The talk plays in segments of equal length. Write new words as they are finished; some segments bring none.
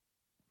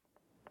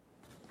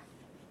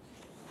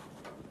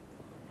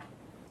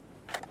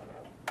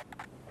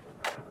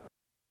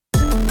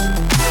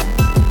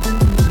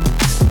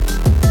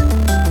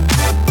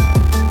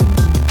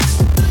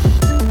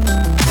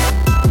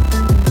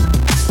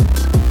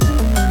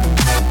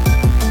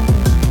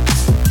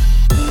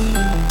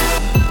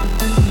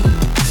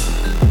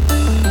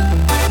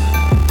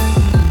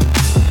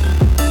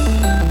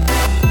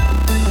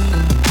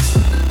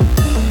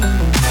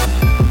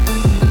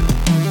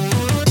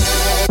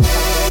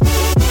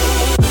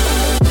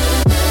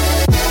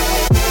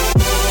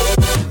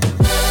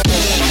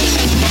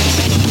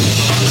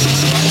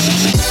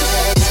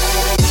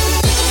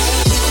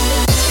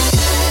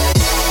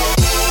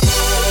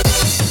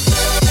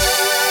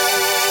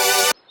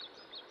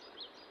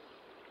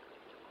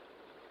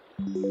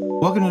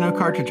Welcome to No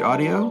Cartridge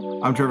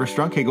Audio. I'm Trevor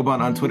Strunk,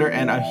 Hagelbon on Twitter,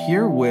 and I'm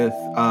here with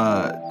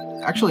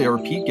actually a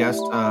repeat guest.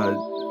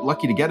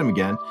 Lucky to get him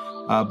again.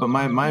 But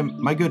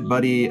my good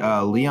buddy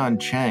Leon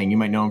Chang. You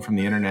might know him from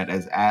the internet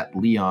as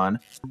 @Leon.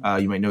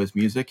 You might know his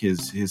music,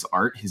 his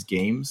art, his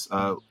games,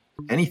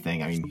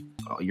 anything. I mean,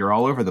 you're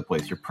all over the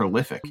place. You're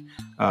prolific.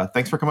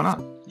 Thanks for coming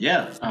on.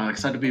 Yeah,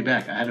 excited to be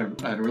back. I had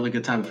a really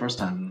good time the first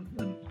time,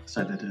 and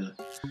excited to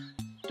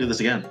do this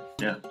again.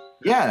 Yeah.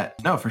 Yeah,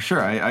 no, for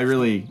sure.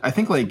 I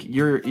think like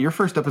your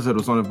first episode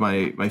was one of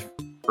my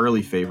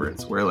early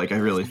favorites, where like I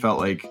really felt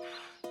like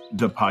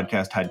the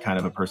podcast had kind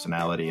of a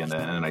personality and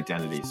an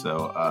identity.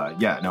 So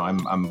yeah, no,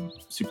 I'm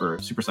super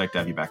psyched to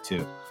have you back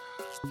too.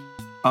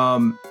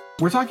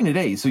 We're talking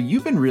today. So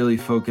you've been really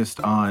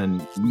focused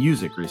on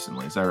music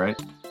recently, is that right?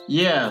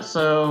 Yeah.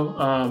 So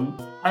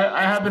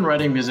I have been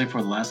writing music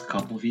for the last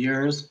couple of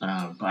years,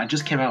 but I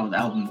just came out with an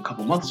album a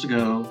couple months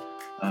ago.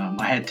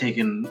 I had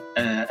taken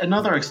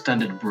another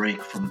extended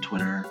break from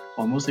Twitter,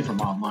 well, mostly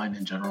from online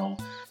in general,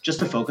 just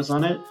to focus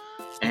on it.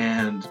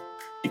 And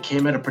it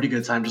came at a pretty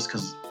good time just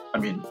because, I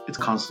mean, it's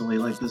constantly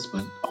like this,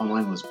 but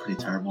online was pretty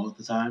terrible at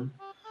the time.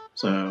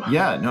 So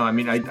yeah, no, I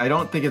mean, I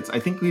don't think I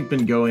think we've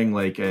been going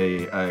like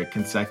a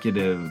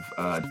consecutive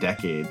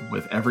decade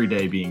with every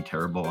day being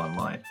terrible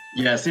online.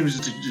 Yeah, it seems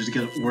to just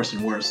get worse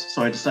and worse.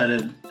 So I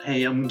decided,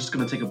 hey, I'm just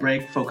going to take a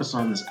break, focus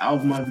on this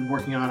album I've been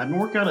working on. I've been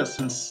working on it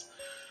since,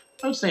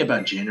 I would say,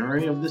 about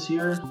January of this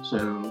year.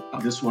 So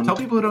this one... Tell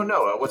people who don't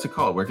know, what's it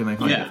called? Where can they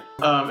find it?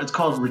 It's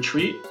called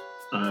Retreat.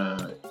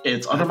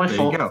 It's under my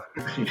full...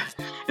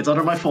 It's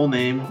under my full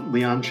name,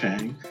 Leon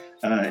Chang.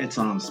 It's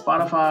on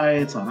Spotify,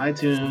 it's on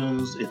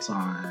iTunes, it's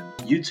on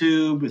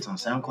YouTube, it's on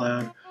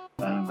SoundCloud.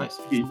 Nice.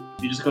 You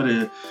just go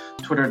to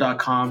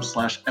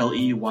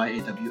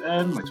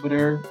twitter.com/LEYAWN, my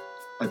Twitter.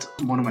 It's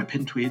one of my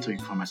pinned tweets, or you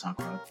can find my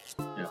SoundCloud.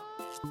 Yeah.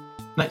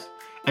 Nice.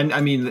 And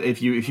I mean,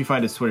 if you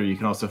find his Twitter, you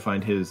can also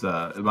find his.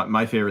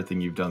 My favorite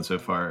thing you've done so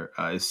far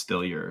is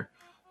still your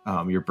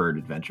bird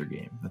adventure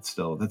game. That's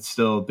still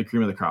the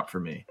cream of the crop for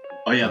me.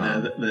 Oh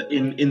yeah, the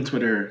in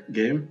Twitter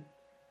game.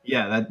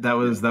 Yeah, that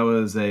was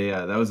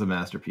a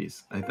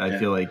masterpiece. I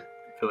feel like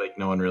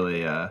no one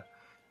really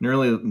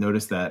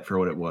noticed that for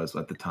what it was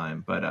at the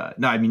time. But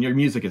no, I mean, your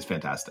music is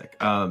fantastic.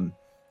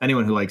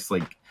 Anyone likes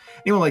the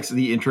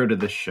intro to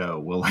this show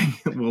will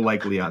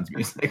like Leon's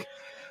music.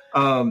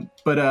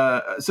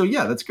 So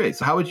yeah, that's great.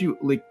 So how would you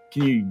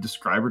can you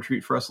describe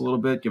Retreat for us a little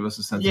bit? Give us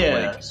a sense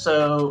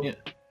of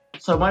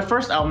So my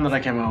first album that I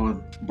came out with,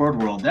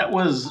 Bird World, that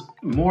was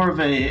more of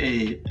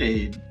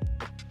a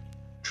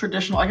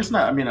traditional, I guess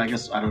I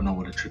don't know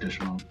what a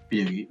traditional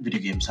video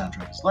game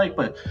soundtrack is like,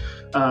 but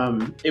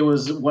it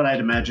was what I'd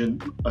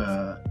imagined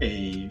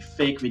a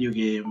fake video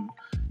game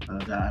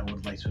that I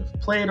would like to have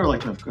played or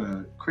like to have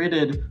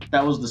created.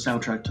 That was the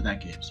soundtrack to that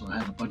game. So I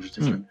had a bunch of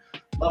different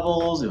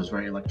levels. It was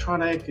very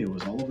electronic. It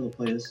was all over the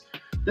place.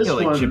 This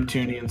like one,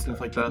 chiptune and stuff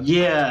like that.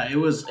 Yeah, it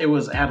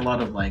had a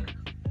lot of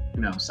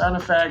sound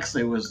effects.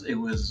 It was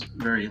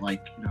very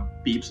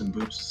beeps and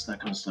boops,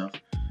 that kind of stuff.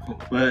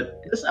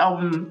 But this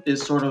album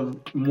is sort of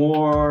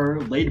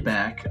more laid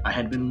back. I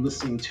had been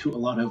listening to a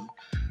lot of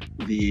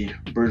the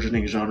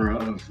burgeoning genre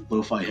of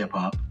lo-fi hip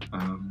hop,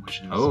 which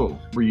is... Oh,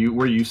 were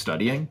you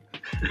studying?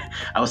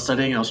 I was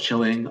studying. I was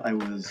chilling. I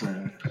was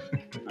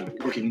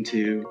looking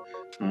to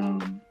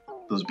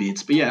those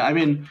beats. But yeah, I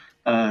mean,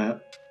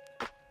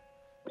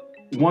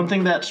 one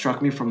thing that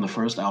struck me from the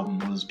first album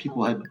was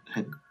people had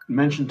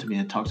mentioned to me,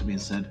 had talked to me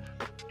and said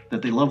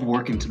that they love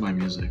working to my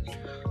music.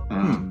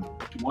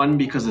 One,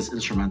 because it's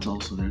instrumental,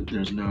 so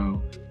there's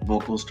no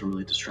vocals to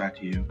really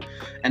distract you.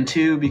 And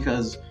two,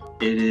 because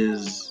it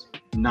is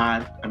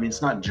not,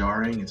 it's not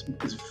jarring. It's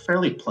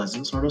fairly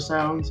pleasant sort of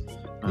sounds.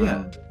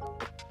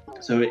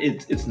 So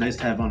it's nice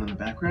to have on in the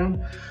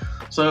background.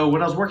 So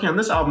when I was working on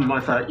this album, I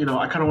thought,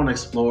 I kind of want to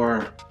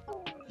explore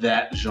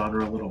that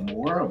genre a little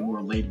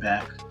more laid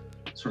back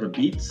sort of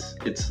beats.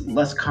 It's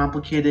less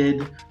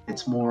complicated.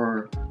 It's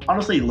more,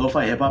 honestly,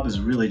 lo-fi hip hop is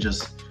really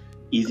just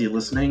easy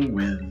listening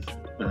with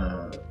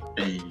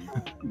a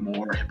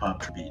more hip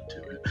hop beat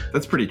to it.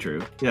 That's pretty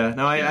true. Yeah,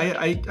 no,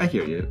 I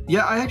hear you.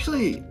 Yeah, I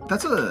actually,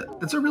 that's a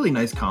really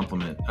nice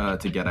compliment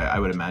to get. I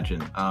would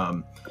imagine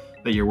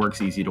that your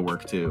work's easy to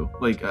work to.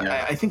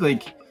 I think I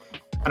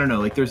don't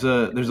know, there's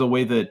a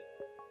way that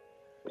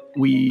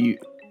we,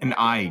 and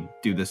I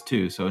do this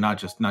too. So not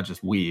just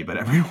we, but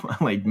everyone,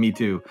 like me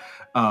too.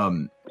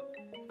 The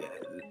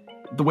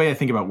way I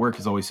think about work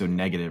is always so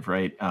negative,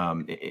 right?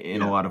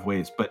 In a lot of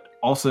ways, but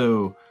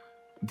also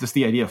just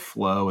the idea of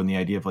flow and the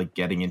idea of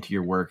getting into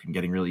your work and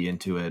getting really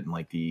into it, and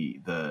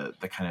the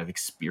kind of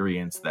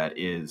experience that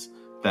is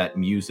that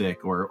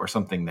music or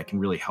something that can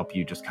really help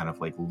you just kind of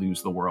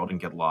lose the world and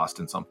get lost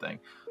in something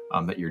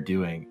that you're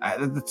doing.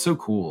 That's so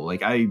cool.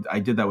 I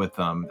did that with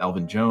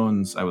Elvin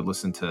Jones. I would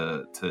listen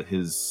to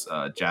his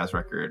jazz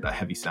record,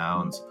 Heavy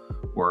Sounds,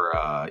 or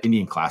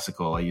Indian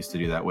classical. I used to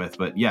do that with,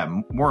 but yeah,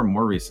 more and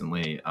more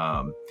recently,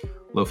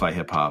 lo-fi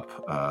hip hop,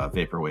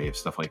 vaporwave,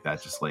 stuff like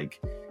that. Just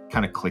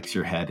kind of clicks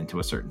your head into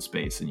a certain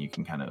space, and you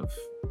can kind of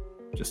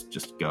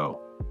just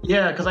go.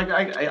 Yeah, because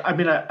I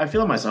mean, I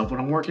feel it myself when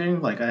I'm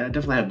working. Like, I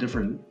definitely have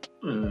different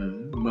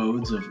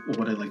modes of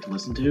what I like to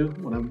listen to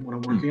when I'm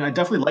working. I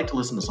definitely like to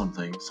listen to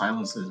something.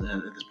 Silence at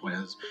this point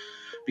has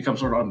become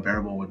sort of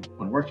unbearable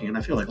when working, and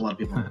I feel like a lot of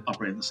people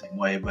operate in the same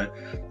way. But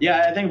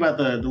yeah, I think about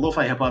the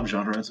lo-fi hip hop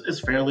genre. It's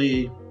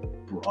fairly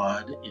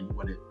broad in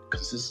what it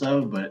consists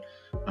of, but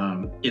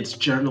it's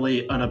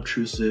generally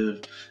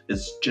unobtrusive.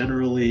 It's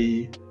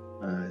generally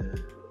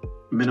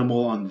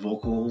minimal on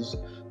vocals.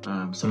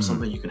 So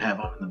something you can have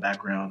on in the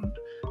background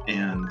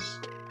and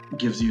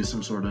gives you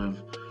some sort of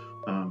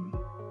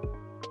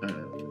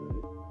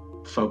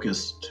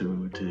focus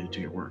to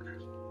your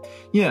work.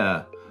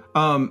 Yeah.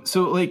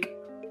 So like,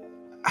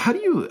 how do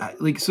you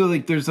like? So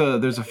like, there's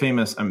a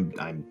famous.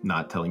 I'm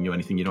not telling you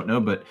anything you don't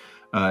know, but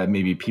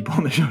maybe people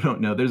on the show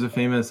don't know. There's a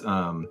famous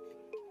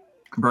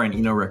Brian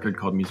Eno record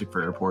called "Music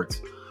for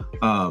Airports."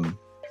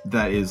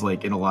 That is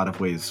like in a lot of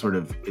ways sort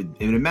of it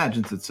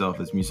imagines itself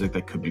as music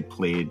that could be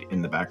played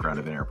in the background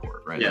of an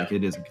airport, right? Yeah. Like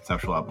it is a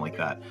conceptual album like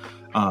that.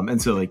 And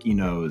so like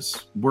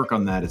Eno's work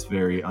on that is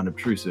very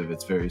unobtrusive.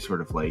 It's very sort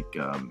of like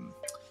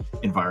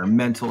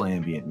environmental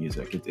ambient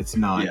music. It's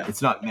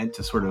not meant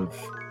to sort of,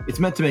 it's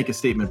meant to make a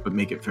statement, but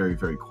make it very,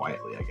 very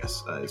quietly, I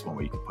guess, is one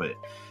way you could put it.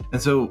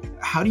 And so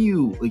how do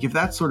you, like, if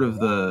that's sort of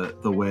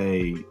the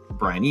way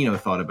Brian Eno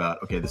thought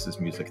about, okay, this is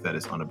music that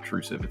is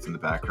unobtrusive, it's in the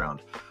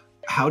background,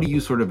 how do you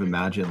sort of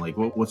imagine, like,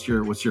 what's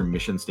your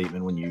mission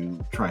statement when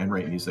you try and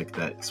write music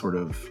that sort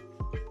of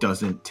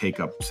doesn't take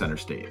up center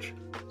stage?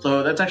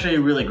 So that's actually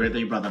really great that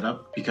you brought that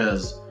up,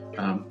 because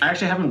I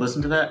actually haven't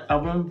listened to that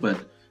album, but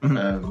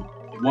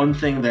one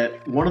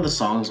of the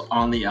songs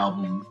on the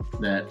album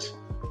that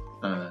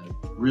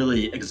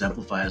really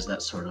exemplifies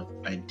that sort of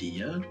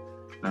idea.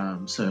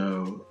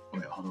 So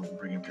wait, hold on, I'm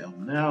bringing up the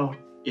album now.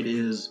 It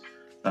is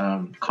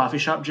Coffee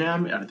Shop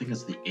Jam. I think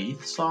it's the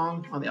 8th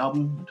song on the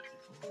album.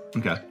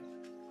 Okay.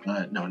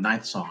 No,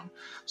 9th song.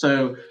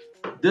 So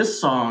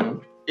this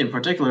song in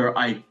particular,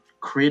 I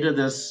created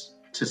this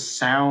to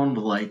sound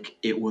like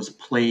it was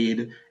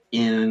played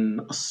in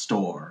a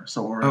store,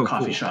 or a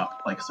coffee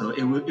shop. Like, so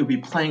it would be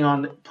playing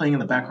in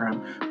the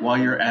background while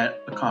you're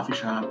at a coffee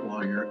shop,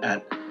 while you're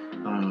at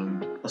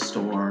a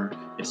store.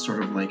 It's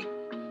sort of like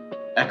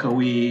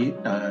echoey.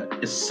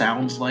 It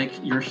sounds like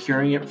you're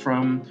hearing it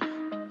from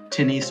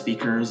tinny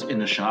speakers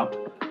in a shop.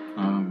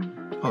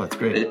 Oh, that's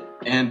great.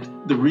 And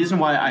the reason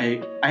why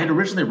I had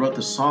originally wrote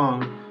the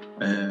song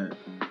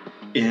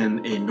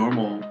in a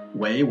normal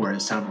way, where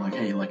it sounded like,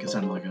 it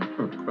sounded like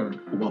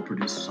a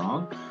well-produced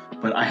song.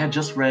 But I had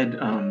just read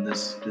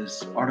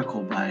this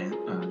article by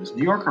this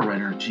New Yorker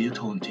writer, Gia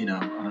Tolentino. I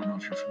don't know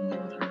if you're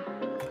familiar with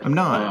her. I'm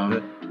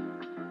not.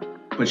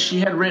 But she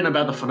had written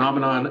about the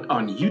phenomenon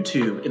on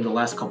YouTube in the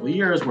last couple of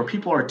years, where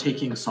people are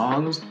taking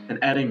songs and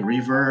adding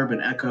reverb and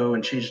echo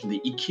and changing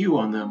the EQ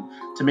on them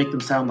to make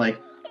them sound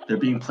like they're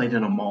being played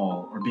in a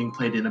mall, or being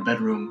played in a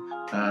bedroom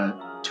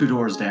 2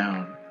 doors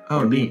down,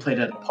 or being played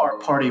at a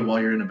party while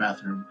you're in a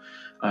bathroom.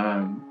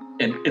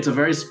 And it's a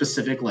very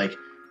specific, like,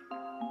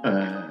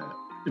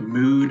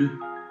 mood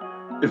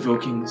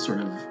evoking sort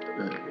of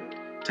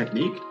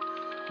technique.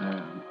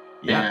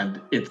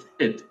 And it's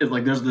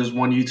like there's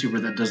one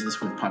YouTuber that does this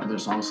with popular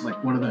songs. So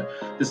like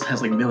this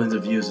has like millions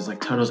of views. It's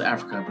like Toto's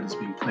Africa, but it's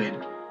being played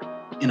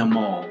in a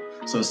mall.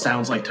 So it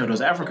sounds like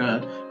Toto's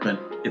Africa, but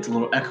it's a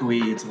little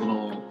echoey, it's a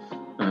little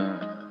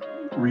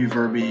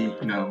reverby,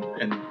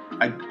 and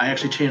I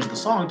actually changed the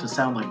song to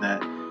sound like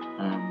that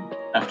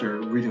after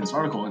reading this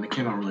article, and it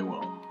came out really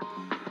well.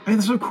 I mean,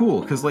 that's so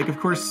cool, because, like, of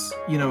course,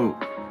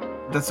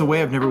 that's a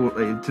way I've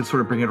never, to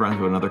sort of bring it around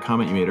to another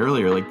comment you made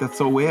earlier, like, that's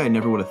a way I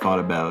never would have thought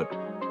about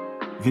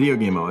video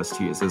game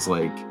OSTs as,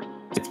 like,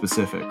 it's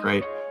specific,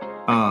 right?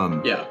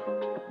 Yeah.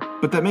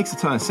 But that makes a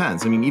ton of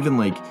sense. I mean, even,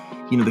 like,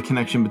 the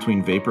connection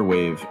between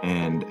Vaporwave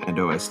and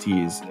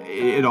OSTs,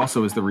 it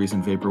also is the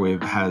reason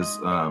Vaporwave has,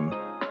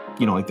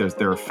 like,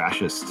 there are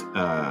fascist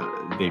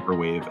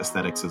Vaporwave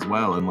aesthets as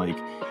well, and, like,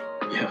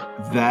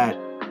 that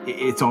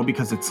it's all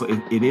because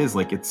it is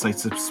like it's site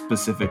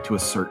specific to a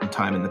certain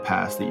time in the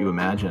past that you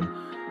imagine,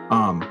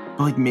 but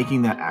like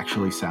making that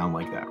actually sound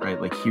like that, right?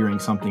 Like hearing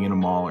something in a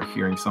mall or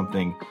hearing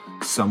something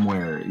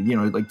somewhere,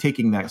 like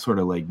taking that sort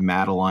of like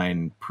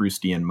Madeline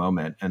Proustian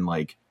moment and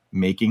like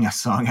making a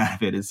song out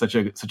of it is such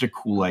a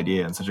cool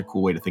idea and such a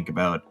cool way to think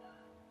about,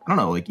 I don't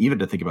know, like even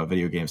to think about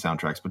video game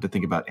soundtracks, but to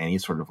think about any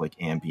sort of like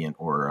ambient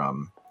or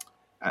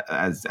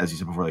as you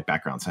said before, like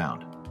background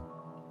sound.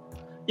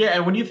 Yeah,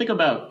 and when you think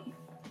about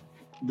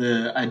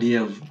the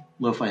idea of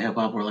lo-fi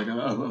hip-hop, or like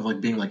of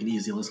like being like an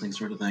easy listening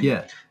sort of thing,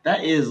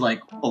 that is like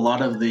a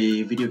lot of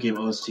the video game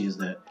OSTs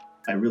that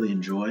I really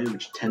enjoy,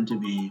 which tend to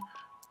be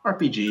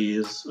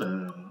RPGs,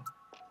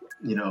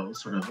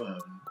 sort of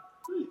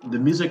the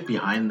music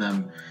behind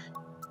them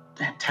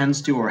that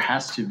tends to or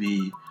has to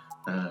be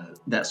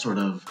that sort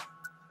of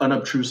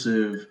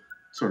unobtrusive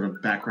sort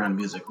of background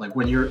music. Like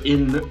when you're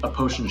in a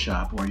potion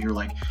shop, or you're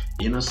like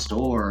in a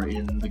store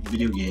in the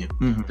video game,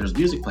 there's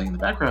music playing in the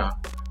background,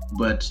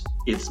 but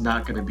it's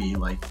not going to be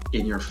like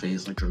in your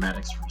face, like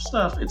dramatic sort of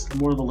stuff. It's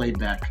more the laid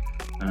back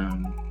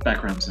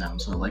background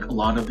sound. So like a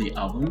lot of the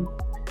album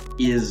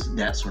is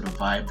that sort of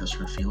vibe, that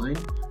sort of feeling,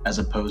 as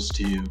opposed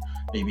to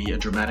maybe a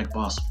dramatic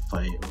boss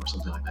fight or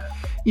something like that.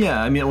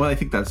 Yeah, I mean, well, I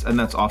think that's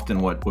often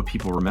what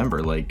people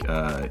remember. Like,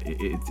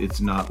 it's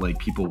not like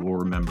people will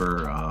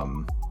remember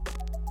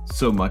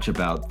so much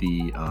about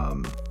the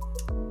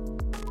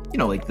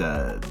like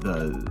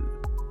the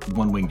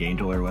One Winged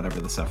Angel or whatever,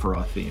 the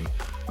Sephiroth theme.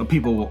 But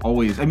people will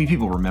always, I mean,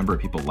 people remember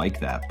people like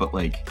that, but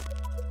like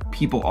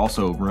people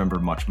also remember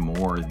much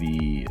more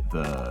the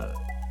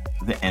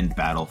end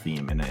battle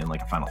theme in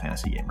like a Final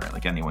Fantasy game, right?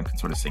 Like anyone can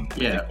sort of sing that.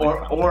 Yeah,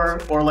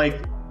 or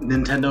like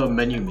Nintendo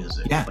menu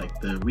music, like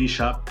the Wii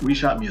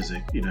Shop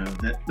music. You know,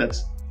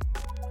 that's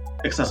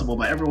accessible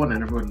by everyone,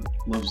 and everyone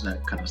loves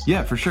that kind of stuff.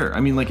 Yeah, for sure.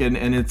 I mean, like, and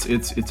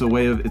it's a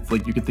way of, it's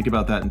like you could think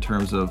about that in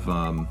terms of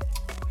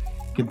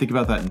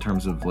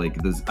like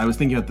this. I was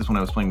thinking about this when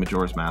I was playing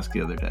Majora's Mask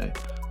the other day.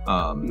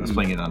 I was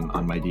playing it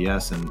on my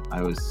DS, and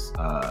I was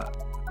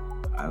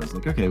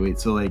like, okay, wait,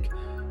 so like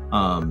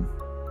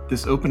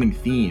this opening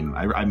theme,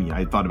 I mean,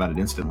 I thought about it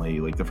instantly.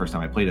 Like the first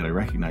time I played it, I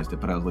recognized it,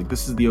 but I was like,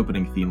 this is the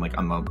opening theme, like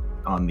on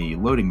the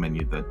loading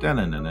menu, the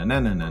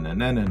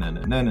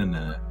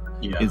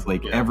is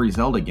like every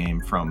Zelda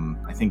game from,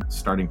 I think,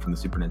 starting from the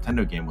Super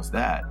Nintendo game was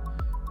that.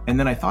 And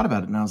then I thought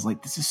about it, and I was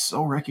like, this is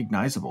so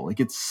recognizable. Like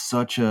it's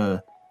such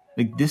a,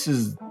 like this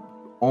is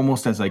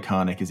almost as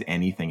iconic as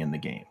anything in the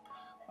game.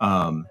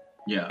 And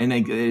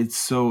it's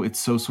so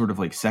sort of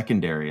like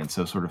secondary and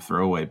so sort of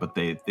throwaway, but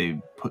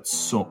they put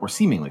so, or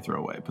seemingly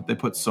throwaway, but they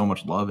put so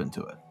much love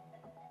into it.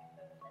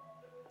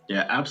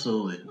 Yeah,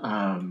 absolutely.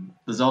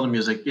 The Zelda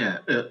music,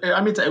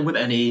 I mean, with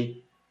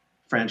any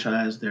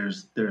franchise,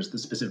 there's the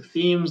specific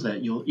themes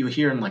that you'll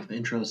hear in like the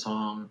intro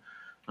song,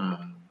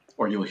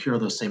 or you'll hear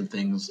those same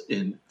things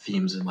in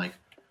themes in like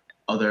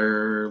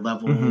other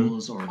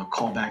levels, or the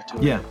callback to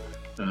it. Yeah.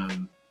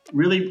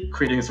 Really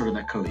creating sort of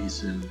that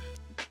cohesive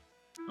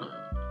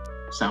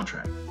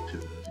soundtrack to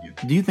the video.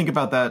 Do you think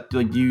about that?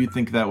 Like, do you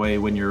think that way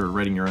when you're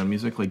writing your own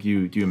music? Like, do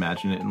you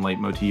imagine it in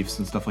leitmotifs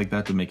and stuff like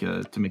that to make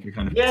a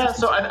kind of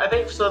So I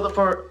think so.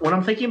 For when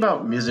I'm thinking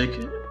about music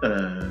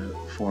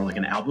for like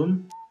an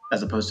album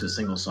as opposed to a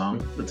single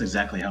song, that's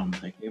exactly how I'm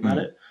thinking about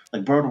it.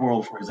 Like Bird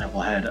World, for example,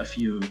 had a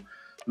few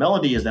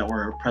melodies that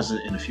were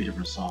present in a few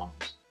different songs,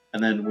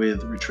 and then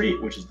with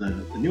Retreat, which is the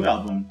new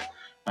album,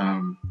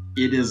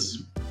 it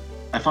is.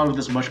 I thought of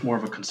this much more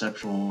of a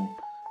conceptual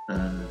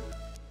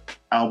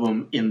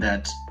album in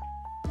that,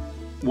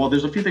 well,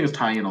 there's a few things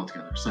tying it all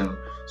together. So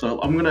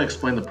I'm going to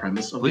explain the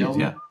premise of the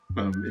album. Yeah.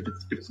 If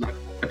it's not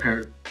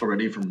apparent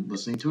already from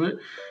listening to it.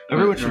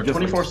 Everyone should just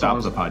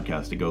stop the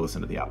podcast to go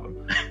listen to the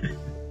album.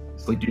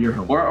 Just like do your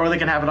homework. Or they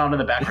can have it on in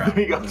the background.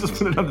 There you go. Just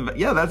put it on the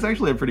yeah, that's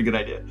actually a pretty good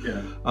idea.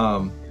 Yeah.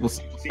 We'll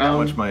see how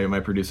much my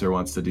producer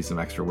wants to do some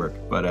extra work.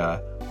 But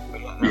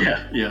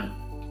yeah.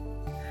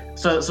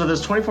 So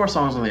there's 24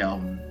 songs on the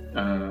album.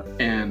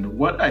 And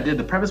what I did,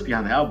 the premise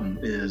behind the album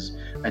is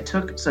I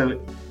took,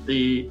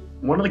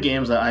 one of the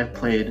games that I've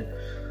played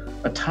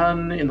a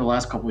ton in the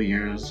last couple of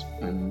years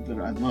and that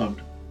I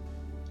loved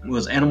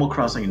was Animal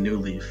Crossing New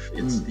Leaf.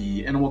 It's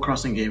the Animal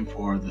Crossing game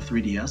for the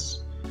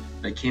 3DS.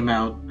 It came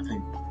out, I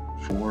think,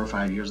 4 or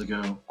 5 years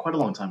ago, quite a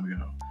long time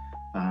ago.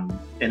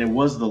 And it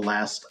was the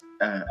last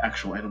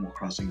actual Animal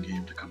Crossing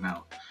game to come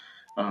out.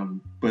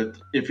 But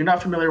if you're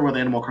not familiar with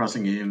Animal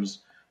Crossing games,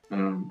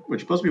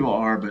 which most people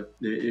are, but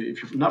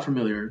if you're not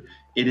familiar,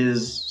 it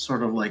is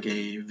sort of like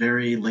a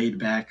very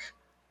laid-back,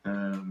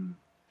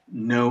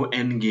 no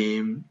end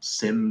game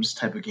Sims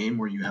type of game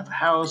where you have a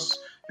house,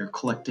 you're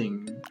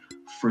collecting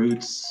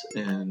fruits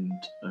and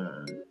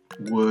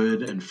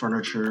wood and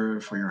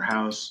furniture for your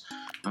house,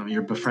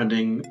 you're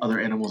befriending other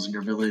animals in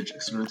your village,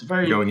 etc. It's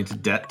very going into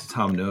debt to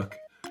Tom Nook.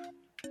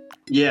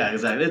 Yeah,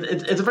 exactly.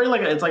 It's a very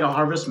it's like a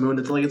Harvest Moon.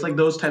 It's like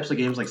those types of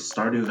games like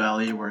Stardew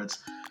Valley where it's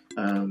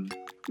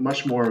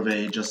much more of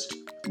a just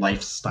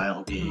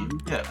lifestyle game.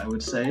 Yeah, I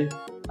would say.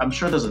 I'm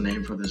sure there's a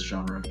name for this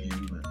genre of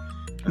game, but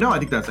no, I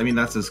think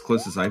that's as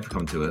close as I've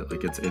come to it.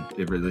 Like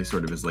it really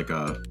sort of is like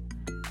a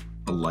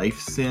life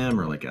sim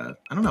or like a,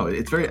 I don't know.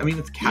 It's very, I mean,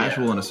 it's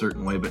casual in a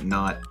certain way, but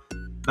not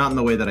in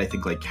the way that I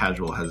think like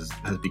casual has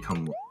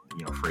become,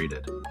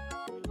 freighted.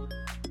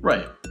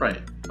 Right.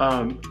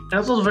 And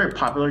it's also a very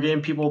popular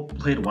game. People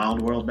played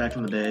Wild World back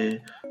in the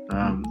day.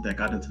 That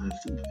got into the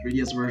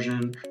 3DS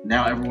version.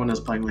 Now everyone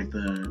is playing like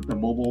the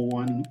mobile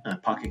one,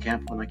 Pocket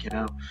Camp, when that came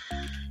out.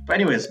 But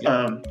anyways,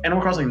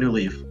 Animal Crossing New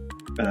Leaf,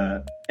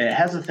 it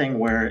has a thing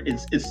where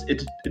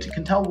it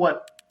can tell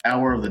what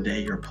hour of the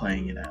day you're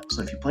playing it at.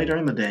 So if you play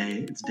during the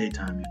day, it's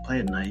daytime. If you play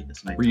at night,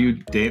 it's nighttime. Were you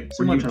day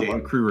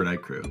crew or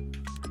night crew?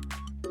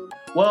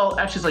 Well,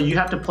 actually, so you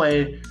have to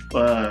play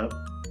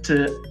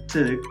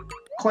to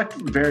collect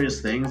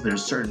various things.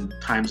 There's certain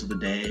times of the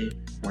day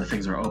where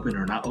things are open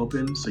or not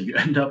open, so you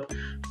end up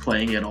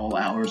playing at all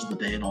hours of the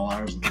day and all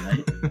hours of the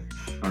night.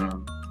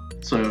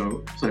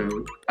 So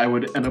I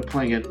would end up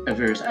playing it at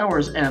various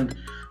hours, and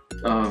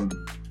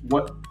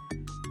what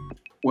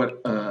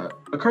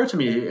occurred to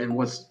me and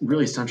what's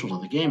really central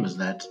to the game is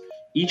that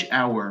each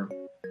hour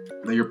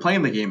that you're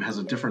playing the game has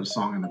a different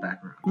song in the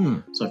background. Hmm.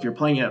 So if you're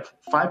playing at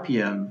 5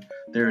 p.m.,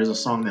 there is a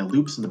song that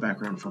loops in the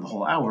background for the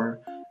whole hour.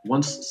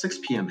 Once 6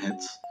 p.m.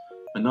 hits,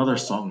 another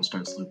song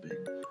starts looping.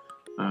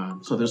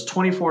 So there's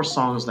 24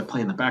 songs that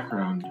play in the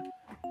background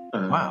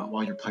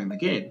while you're playing the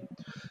game.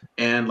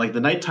 And like the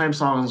nighttime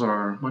songs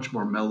are much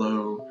more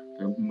mellow,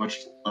 they're much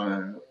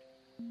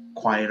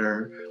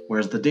quieter,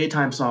 whereas the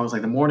daytime songs,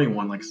 like the morning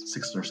one, like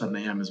 6 or 7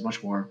 a.m., is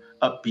much more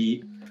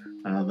upbeat.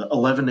 The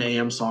 11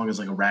 a.m. song is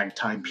like a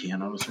ragtime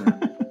piano sort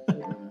of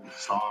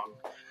song.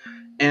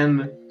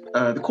 And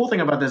the cool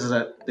thing about this is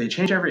that they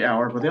change every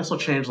hour, but they also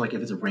change, like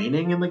if it's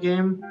raining in the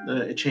game,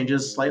 it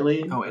changes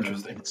slightly. Oh,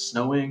 interesting. If it's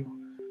snowing.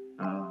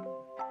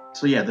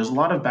 So yeah, there's a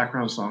lot of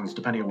background songs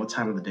depending on what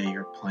time of the day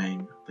you're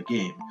playing the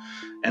game.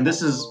 And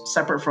this is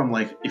separate from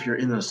like if you're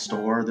in a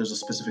store, there's a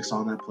specific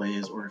song that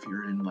plays, or if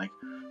you're in like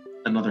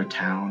another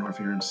town, or if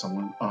you're in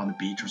someone on the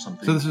beach or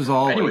something. So this is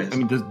all. Anyways. I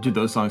mean, do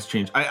those songs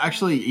change? I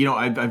actually,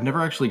 I've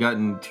never actually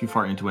gotten too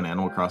far into an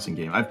Animal Crossing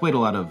game. I've played a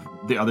lot of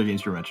the other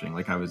games you're mentioning.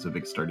 Like I was a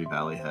big Stardew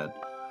Valley head,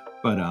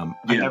 but I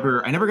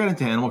never got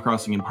into Animal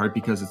Crossing in part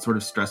because it sort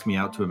of stressed me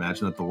out to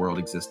imagine that the world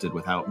existed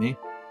without me.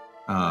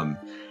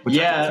 Which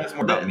it's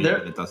more about me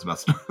than it does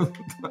about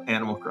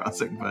Animal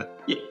Crossing.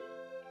 But yeah,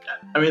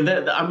 I mean,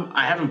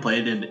 I haven't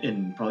played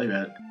in probably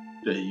about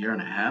a year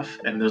and a half,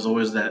 and there's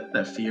always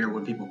that fear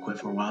when people quit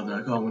for a while. They're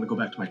like, "Oh, I'm going to go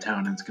back to my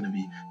town, and it's going to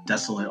be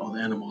desolate. All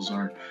the animals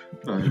are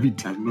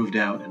have moved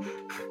out, and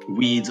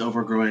weeds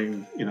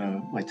overgrowing,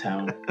 my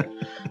town."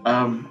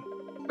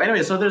 But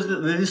anyway, so there's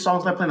these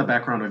songs that play in the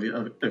background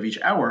of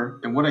each hour,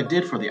 and what I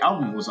did for the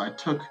album was I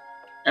took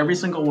every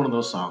single one of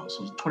those songs,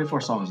 so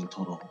 24 songs in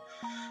total,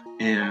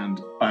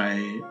 and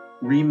I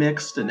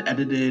remixed and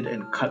edited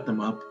and cut them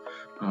up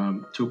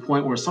to a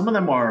point where some of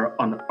them are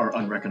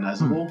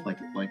unrecognizable. Like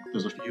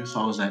there's a few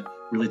songs that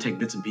really take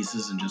bits and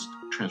pieces and just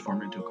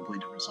transform it into a completely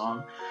different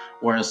song.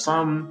 Whereas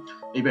some,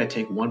 maybe I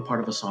take one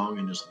part of a song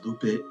and just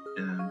loop it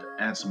and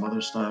add some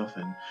other stuff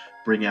and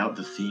bring out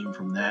the theme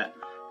from that.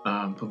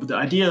 But the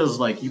idea is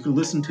like you can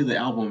listen to the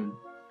album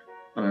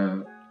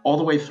all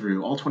the way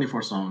through, all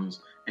 24 songs,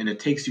 and it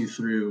takes you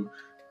through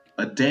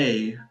a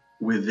day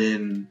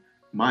within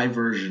my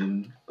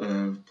version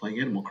of playing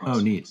Animal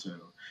Crossing. Oh, neat. So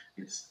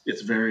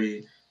it's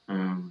very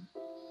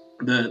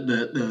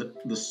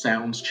the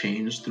sounds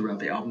change throughout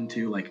the album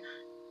too. Like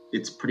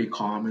it's pretty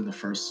calm in the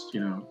first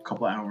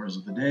couple hours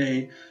of the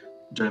day.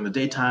 During the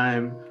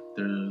daytime,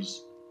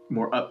 there's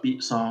more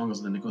upbeat songs,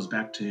 and then it goes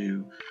back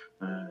to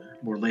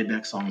more laid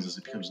back songs as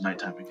it becomes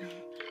nighttime again.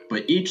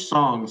 But each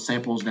song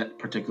samples that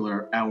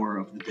particular hour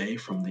of the day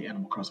from the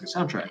Animal Crossing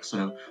soundtrack.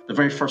 So the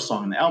very first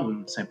song in the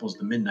album samples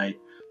the midnight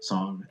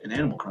song in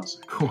Animal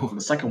Crossing. Cool. And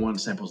the second one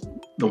samples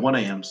the 1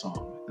 a.m.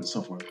 song, and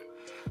so forth.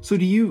 So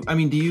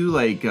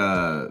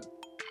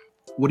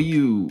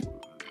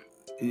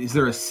is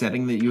there a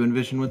setting that you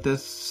envision with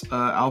this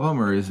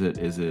album, or is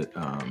it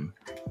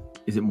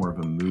more of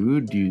a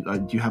mood? Do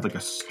you have like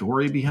a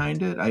story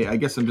behind it? I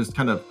guess I'm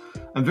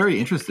very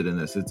interested in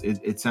this.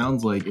 It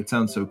sounds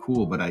so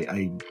cool, but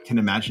I can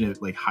imagine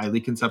it like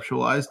highly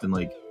conceptualized and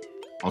like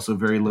also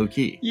very low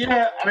key.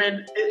 Yeah, I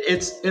mean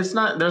it's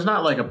not, there's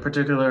not like a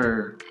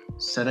particular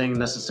setting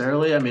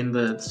necessarily. I mean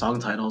the song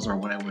titles are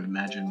what I would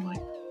imagine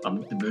like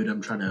the mood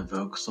I'm trying to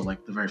evoke. So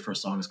like the very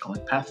first song is called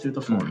like Path Through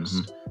the Forest.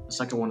 Mm-hmm. The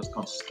second one is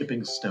called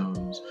Skipping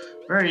Stones.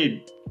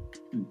 Very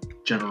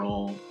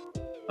general,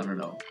 I don't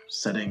know,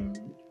 settings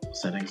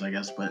I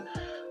guess, but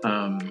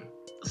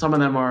some of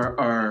them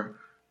are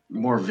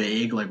more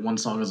vague. Like one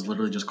song is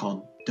literally just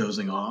called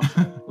Dozing Off.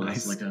 Nice.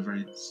 It's like a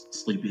very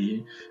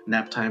sleepy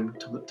nap time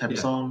type of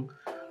song.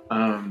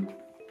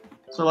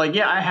 So like,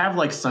 yeah, I have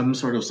like some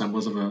sort of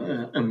semblance of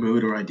a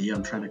mood or idea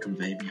I'm trying to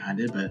convey behind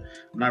it, but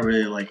I'm not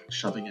really like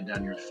shoving it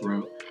down your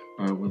throat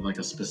with like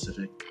a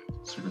specific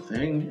sort of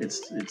thing.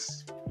 It's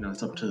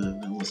up to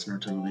the listener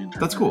to really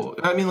interpret. That's cool.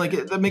 I mean,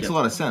 like that makes a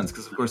lot of sense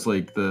because of course,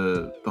 like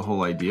the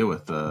whole idea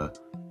with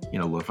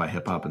lo-fi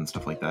hip hop and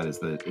stuff like that is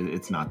that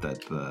it's not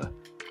that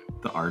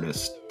the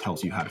artist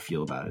tells you how to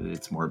feel about it.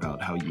 It's more about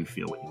how you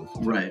feel when you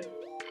listen to it. Right.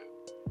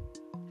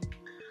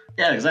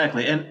 Yeah,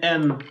 exactly.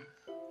 And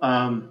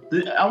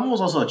the album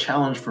was also a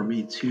challenge for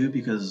me too,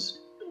 because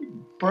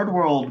Bird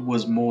World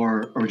was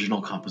more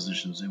original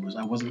compositions.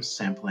 I wasn't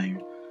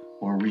sampling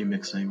or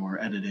remixing or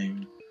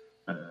editing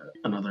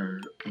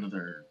another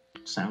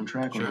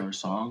soundtrack or another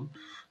song.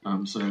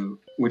 So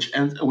which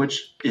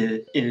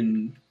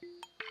in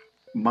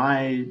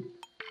my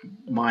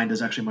mind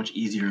is actually much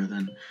easier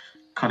than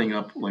cutting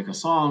up like a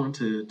song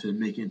to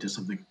make it into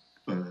something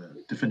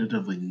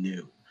definitively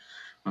new.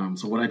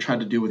 So what I tried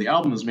to do with the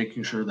album is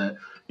making sure that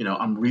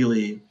I'm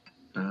really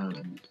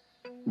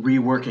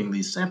reworking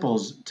these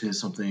samples to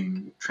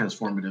something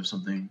transformative,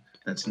 something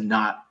that's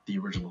not the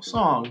original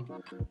song.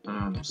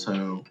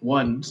 So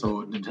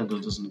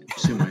Nintendo doesn't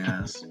sue my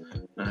ass,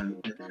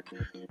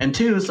 and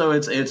two, so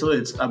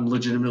it's I'm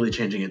legitimately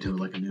changing it to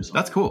like a new song.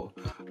 That's cool.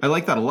 I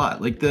like that a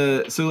lot. Like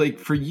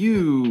for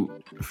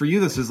you,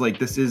 this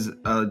is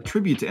a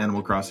tribute to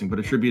Animal Crossing, but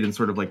a tribute in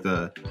sort of like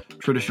the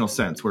traditional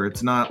sense, where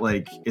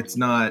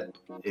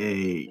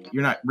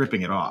you're not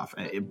ripping it off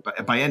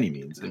by any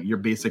means. You're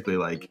basically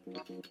like,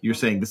 you're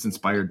saying this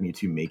inspired me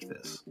to make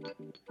this.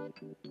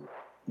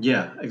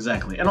 Yeah,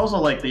 exactly. And also,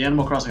 like, the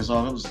Animal Crossing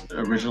songs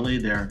originally,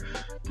 they're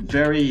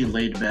very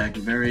laid back,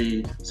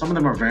 some of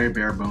them are very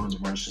bare bones,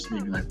 where it's just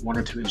maybe like one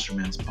or two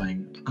instruments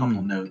playing a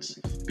couple notes,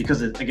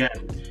 because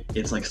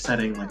it's like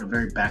setting like a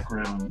very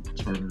background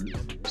sort of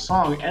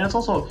song. And it's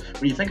also,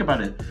 when you think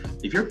about it,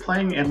 if you're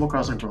playing Animal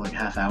Crossing for like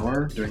half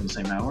hour during the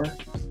same hour,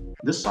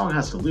 this song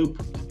has to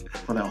loop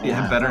for that whole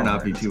half better hour.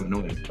 Not be too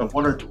annoying.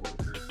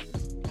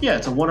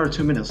 It's a 1 or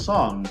 2 minute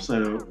song,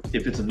 so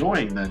if it's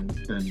annoying, then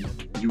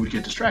you would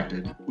get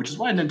distracted, which is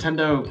why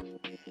Nintendo,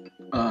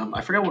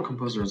 I forget what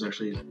composer has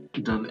actually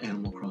done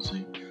Animal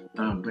Crossing,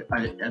 but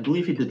I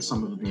believe he did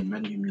some of the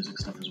menu music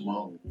stuff as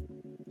well.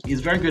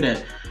 He's very good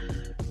at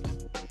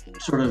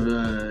sort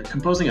of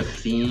composing a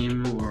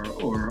theme or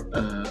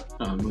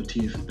a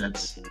motif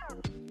that's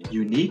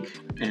unique,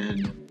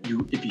 and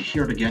if you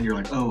hear it again, you're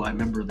like, oh, I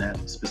remember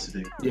that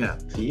specific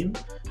theme,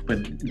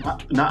 but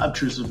not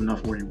obtrusive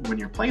enough where when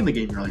you're playing the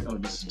game, you're like, oh,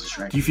 this is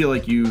distracting. Do you feel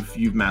like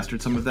you've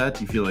mastered some of that?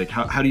 Do you feel like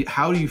how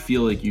do you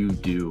feel like you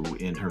do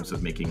in terms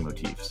of making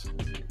motifs?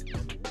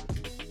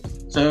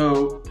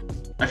 So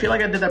I feel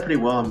like I did that pretty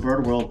well in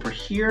Bird World. For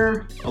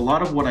here, a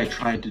lot of what I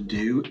tried to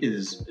do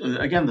is,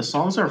 again, the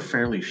songs are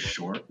fairly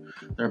short.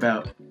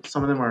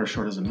 Some of them are as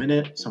short as a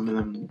minute, some of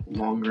them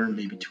longer,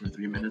 maybe 2 or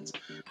 3 minutes.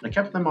 But I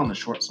kept them on the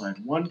short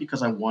side. One,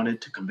 because I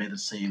wanted to convey the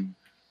same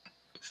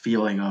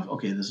feeling of,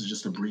 okay, this is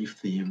just a brief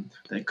theme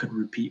that could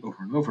repeat over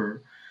and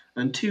over.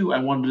 And two, I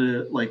wanted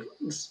to, like,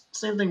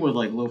 same thing with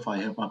like lo-fi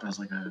hip-hop as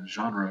like a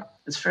genre.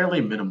 It's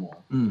fairly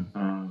minimal.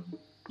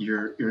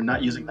 You're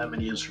not using that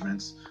many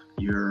instruments.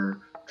 You're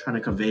trying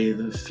to convey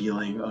the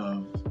feeling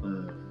of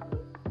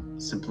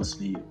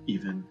simplicity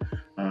even.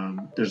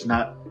 There's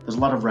a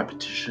lot of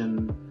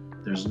repetition.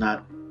 There's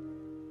not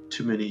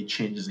too many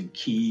changes in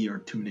key or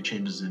too many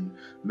changes in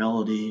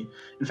melody.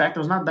 In fact,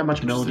 there's not that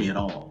much melody at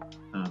all.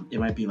 It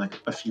might be like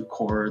a few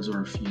chords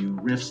or a few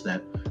riffs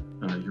that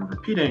you're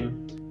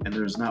repeating, and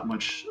there's not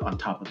much on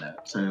top of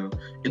that. So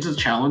it's a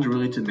challenge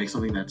really to make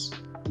something that's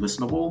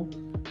listenable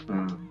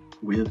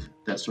with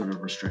that sort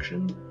of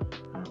restriction,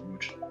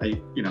 which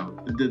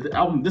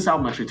this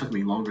album actually took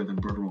me longer than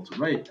Bird World to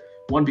write.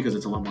 One, because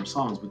it's a lot more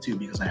songs, but two,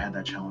 because I had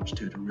that challenge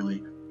too, to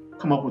really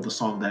come up with a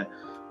song that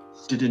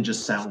didn't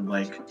just sound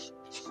like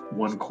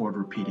one chord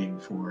repeating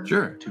for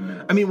 2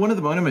 minutes. I mean, one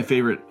of my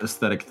favorite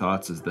aesthetic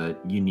thoughts is that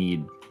you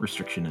need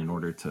restriction in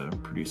order to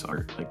produce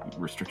art. Like,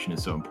 restriction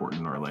is so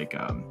important, or like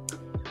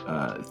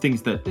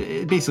things that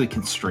basically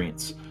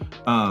constraints.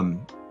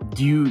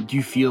 Do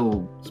you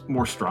feel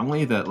more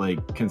strongly that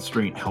like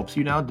constraint helps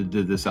you now?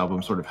 Did this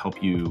album sort of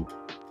help you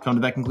come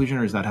to that conclusion,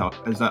 or has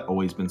that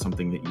always been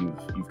something that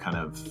you've kind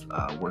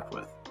of worked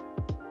with?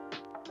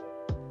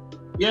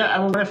 Yeah,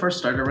 when I first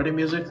started writing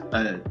music,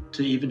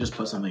 to even just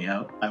put something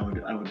out, I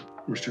would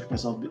restrict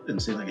myself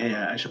and say like, hey,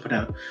 I should put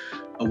out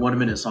a 1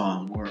 minute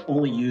song or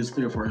only use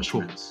 3 or 4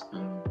 instruments.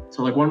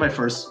 So like one of my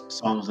first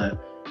songs that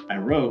I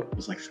wrote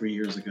was like 3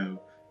 years ago.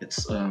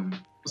 It's a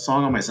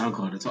song on my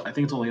SoundCloud. I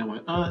think it's only on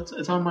my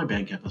it's on my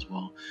Bandcamp as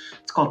well.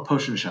 It's called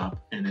Potion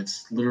Shop, and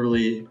it's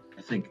literally,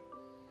 I think,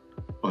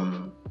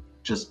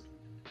 just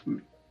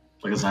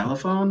like a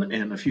xylophone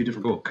and a few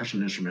different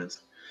percussion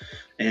instruments.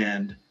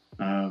 And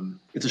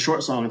it's a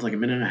short song. It's like 1.5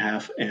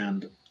 minutes,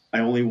 and I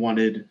only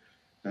wanted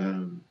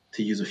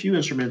to use a few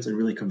instruments and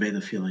really convey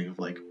the feeling of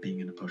like being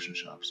in a potion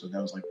shop. So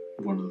that was like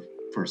one of the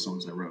first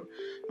songs I wrote.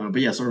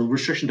 But yeah, so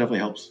restriction definitely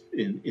helps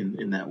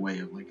in that way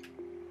of like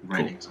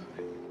writing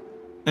something.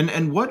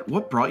 And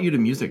what brought you to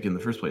music in the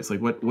first place?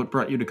 Like what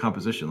brought you to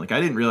composition? Like,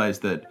 I didn't realize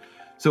that.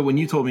 So when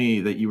you told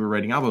me that you were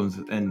writing albums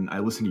and I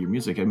listened to your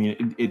music, I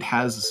mean, it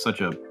has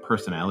such a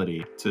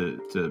personality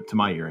to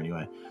my ear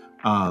anyway.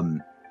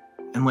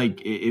 And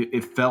like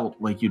it felt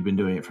like you'd been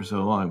doing it for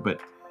so long, but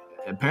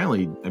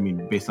apparently, I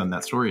mean, based on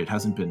that story, it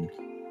hasn't been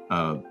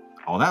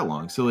all that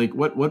long. So like,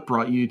 what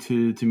brought you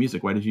to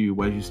music? Why did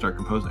you start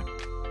composing?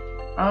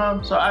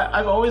 So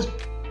I've always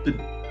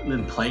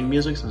been playing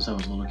music since I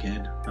was a little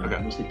kid,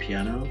 mostly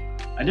piano.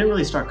 I didn't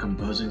really start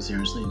composing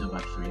seriously until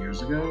about 3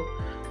 years ago.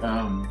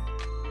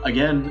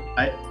 Again,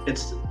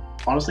 it's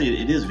honestly,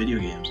 it is video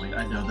games. Like,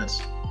 I know that's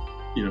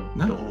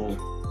the whole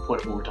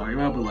point of what we're talking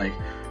about, but like,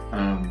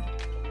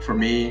 for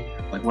me,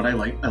 like what I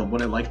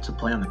liked to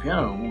play on the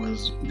piano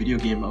was video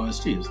game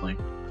OSTs, like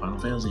Final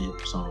Fantasy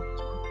songs,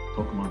 or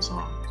Pokemon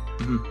songs,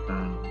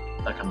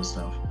 that kind of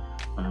stuff.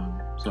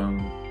 So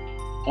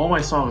all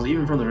my songs,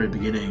 even from the very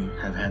beginning,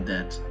 have had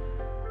that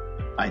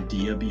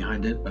idea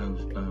behind it of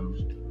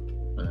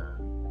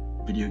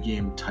video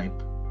game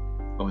type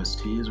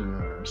OSTs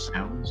or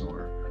sounds,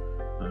 or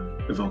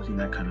evoking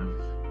that kind of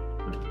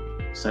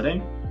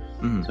setting.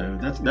 Mhm. So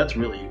that's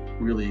really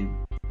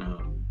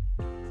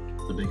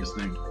the biggest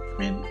thing. I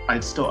mean, I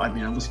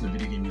listen to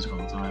video game music all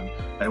the time.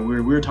 And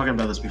we were talking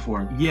about this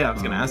before. Yeah, I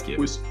was gonna ask you.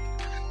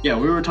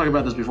 We were talking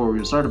about this before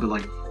we started, but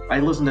like I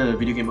listen to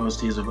video game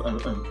OSTs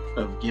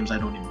of games I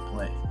don't even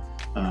play.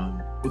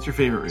 What's your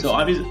favorite? So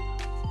obviously,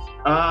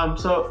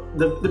 so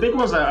the big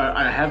ones that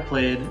I have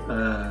played,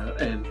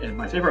 and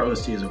my favorite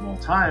OSTs of all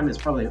time is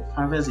probably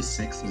Final Fantasy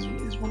VI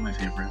is one of my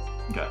favorite.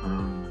 Okay,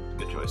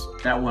 good choice.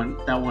 That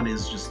one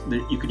is just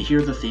you can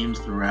hear the themes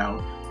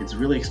throughout. It's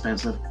really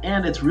expensive,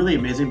 and it's really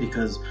amazing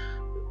because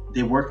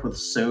they worked with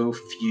so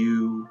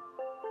few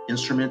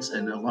instruments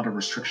and a lot of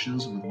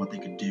restrictions with what they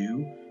could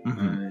do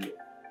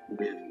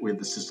with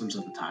the systems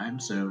of the time.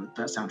 So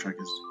that soundtrack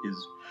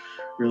is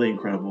really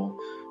incredible.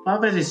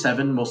 Final Fantasy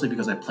VII, mostly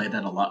because I played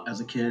that a lot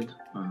as a kid.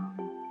 A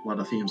lot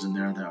of themes in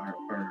there that are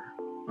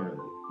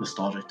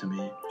nostalgic to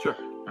me. Sure.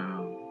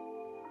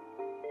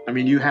 I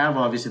mean, you have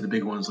obviously the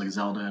big ones like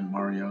Zelda and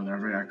Mario. They're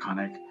very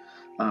iconic.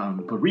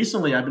 But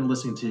recently, I've been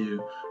listening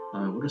to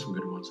what are some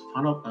good ones?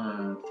 Final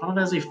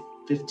Fantasy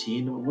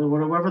 15,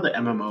 whatever the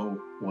MMO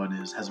one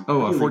is, has a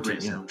really 14,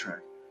 great soundtrack.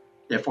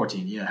 Yeah,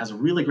 14. Yeah, has a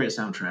really great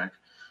soundtrack.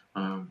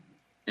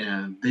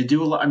 And they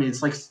do a lot. I mean,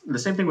 it's like the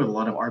same thing with a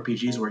lot of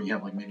RPGs where you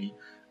have like maybe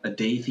a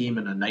day theme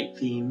and a night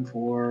theme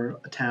for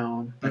a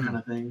town, that kind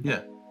of thing.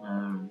 Yeah.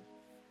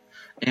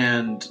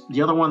 And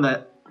the other one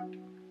that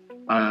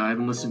I've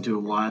been listening to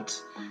a lot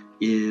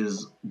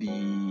is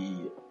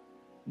the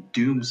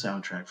Doom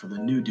soundtrack for the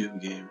new Doom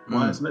game.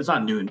 Well, it's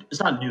not new. It's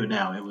not new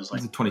now. It was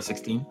like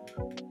 2016.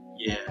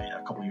 Yeah,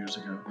 a couple years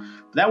ago.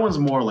 But that one's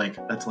more like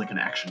that's like an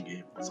action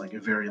game. It's like a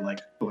very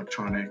like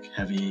electronic,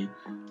 heavy.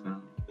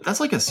 That's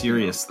like a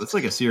serious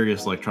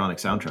electronic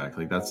soundtrack.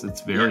 Like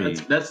it's very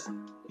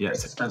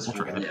it's expensive.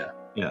 ultra-heavy.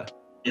 Yeah.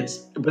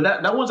 But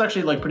that one's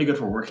actually like pretty good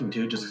for working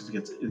too. Just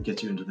it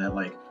gets you into that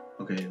like,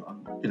 okay,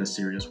 I'm in a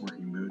serious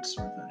working mood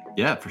sort of thing.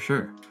 Yeah, for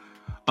sure.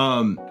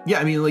 Yeah,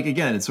 I mean, like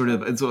again, it's such a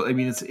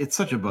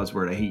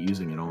buzzword. I hate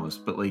using it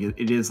almost, but like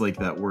it is like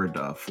that word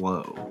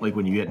flow. Like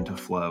when you get into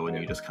flow and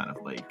you just kind of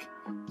like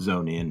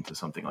zone into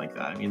something like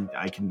that. I mean,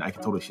 I can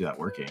totally see that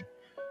working.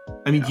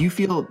 I mean, do you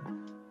feel?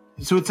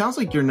 So it sounds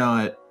like you're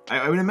not.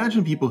 I would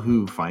imagine people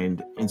who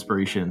find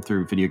inspiration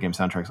through video game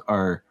soundtracks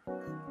are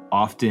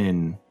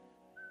often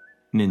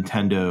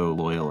Nintendo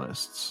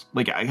loyalists.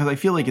 Like, because I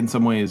feel like in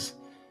some ways,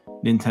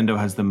 Nintendo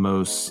has the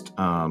most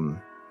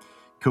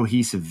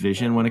cohesive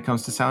vision when it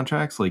comes to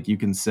soundtracks. Like you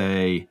can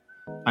say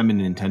I'm a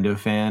Nintendo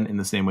fan in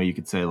the same way you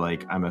could say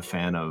like I'm a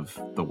fan of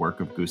the work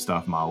of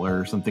Gustav Mahler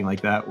or something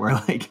like that, where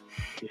like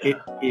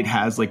it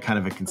has like kind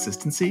of a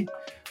consistency.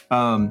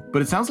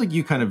 But it sounds like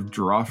you kind of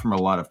draw from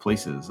a lot of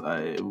places.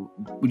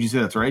 Would you say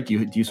that's right?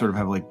 Do you sort of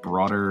have like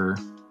broader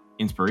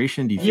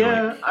inspiration? Do you feel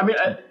like... I mean,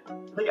 I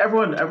think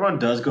everyone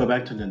does go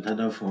back to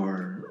Nintendo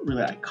for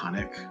really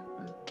iconic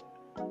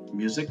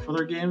music for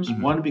their games.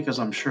 Mm-hmm. One, because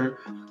I'm sure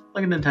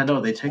like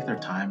Nintendo, they take their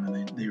time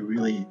and they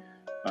really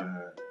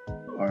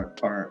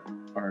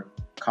are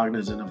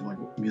cognizant of like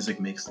music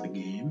makes the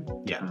game.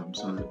 Yeah.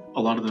 So a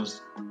lot of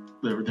those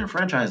their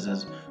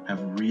franchises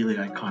have really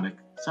iconic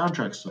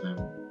soundtracks to them.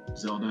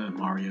 Zelda,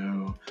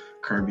 Mario,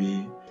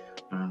 Kirby,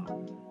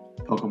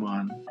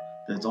 Pokemon.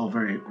 That's all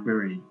very,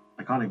 very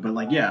iconic. But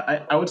like,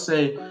 yeah, I would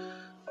say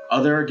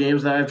other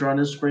games that I've drawn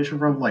inspiration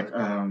from, like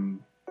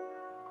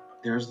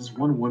there's this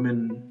one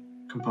woman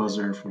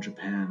composer from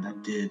Japan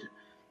that did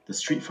the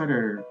Street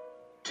Fighter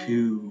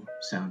 2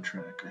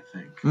 soundtrack, I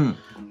think,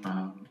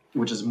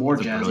 which is more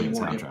jazzy,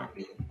 more hip hop.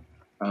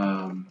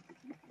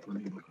 Let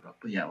me look it up.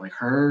 But yeah, like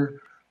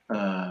her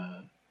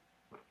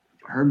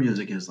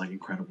music is like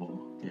incredible.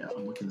 Yeah,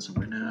 I'm looking this up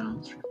right now.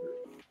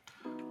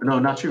 No,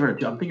 not Street Fighter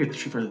 2. I'm thinking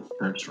Street Fighter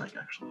Third Strike,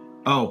 actually.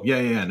 Oh,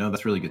 yeah. No,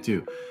 that's really good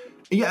too.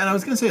 Yeah, and I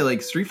was gonna say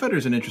like Street Fighter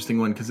is an interesting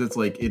one because it's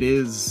like it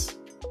is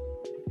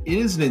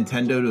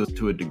Nintendo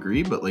to a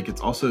degree, but like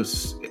it's also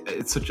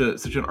it's such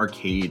an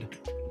arcade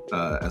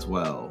as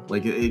well.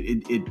 Like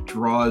it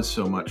draws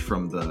so much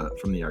from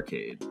the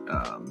arcade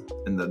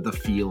and the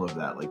feel of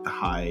that, like the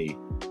high,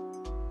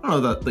 I don't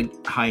know, that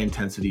like high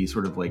intensity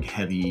sort of like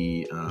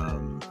heavy,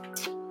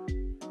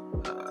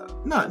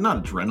 not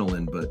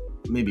adrenaline, but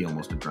maybe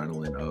almost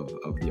adrenaline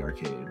of the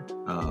arcade,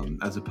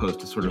 as opposed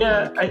to sort of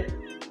I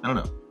don't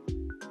know.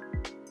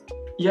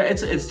 Yeah,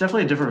 it's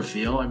definitely a different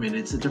feel. I mean,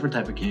 it's a different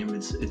type of game.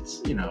 It's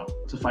it's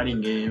a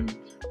fighting game.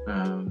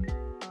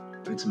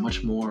 It's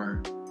much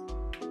more.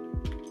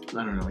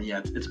 I don't know.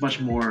 Yeah, it's much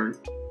more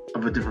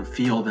of a different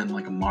feel than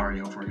like a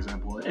Mario, for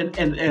example,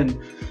 and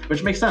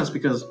which makes sense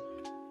because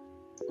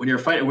when you're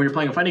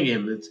playing a fighting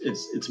game,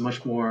 it's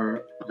much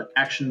more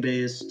action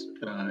based.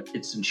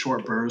 It's in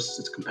short bursts.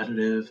 It's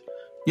competitive.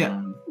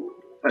 Yeah.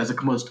 As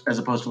opposed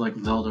to like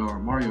Zelda or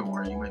Mario,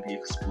 where you might be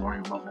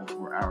exploring a level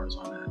for hours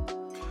on it.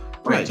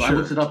 Right, so sure. I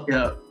looked it up.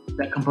 Yeah,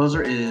 that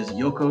composer is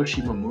Yoko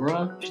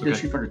Shimomura. She did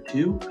Street Fighter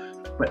 2,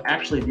 but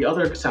actually the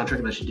other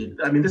soundtrack that she did.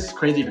 I mean, this is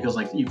crazy because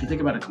like if you think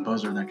about a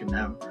composer that can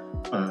have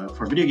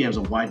for video games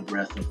a wide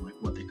breadth of like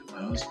what they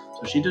compose.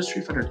 So she did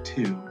Street Fighter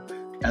 2,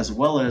 as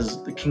well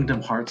as the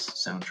Kingdom Hearts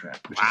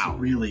soundtrack, which is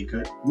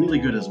really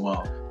good as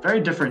well. Very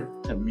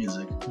different type of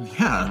music.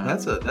 Yeah,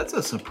 that's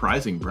a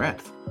surprising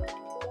breadth.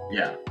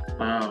 Yeah,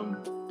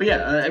 but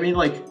yeah, I mean,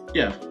 like,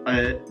 yeah,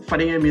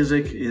 fighting game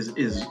music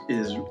is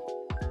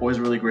always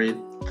really great.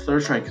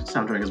 Third Strike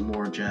soundtrack is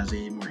more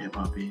jazzy, more hip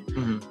hoppy.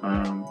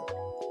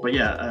 But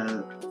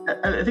yeah,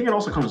 I think it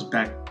also comes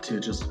back to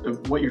just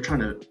what you're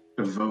trying to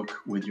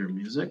evoke with your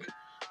music.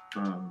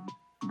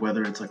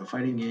 Whether it's like a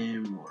fighting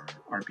game or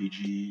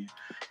RPG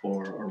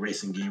or a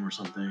racing game or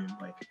something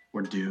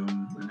or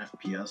Doom, an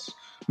FPS.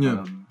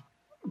 Yeah.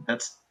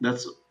 That's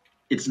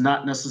it's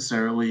not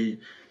necessarily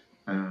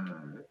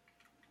you're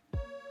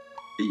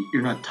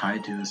not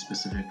tied to a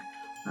specific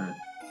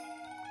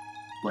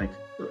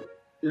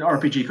an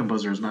RPG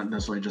composer is not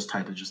necessarily just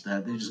tied to just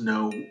that. They just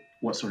know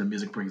what sort of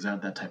music brings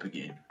out that type of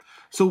game.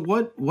 So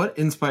what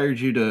inspired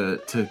you to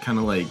kind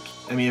of like,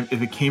 I mean,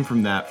 if it came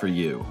from that for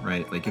you,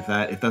 right? Like if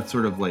that's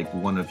sort of like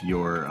one of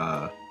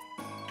your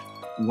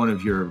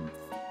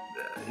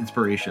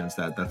inspirations,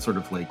 that sort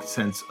of like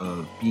sense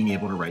of being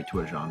able to write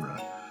to a genre,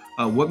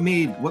 what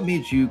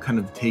made you kind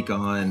of take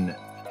on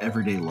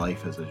everyday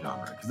life as a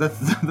genre?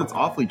 Because that's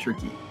awfully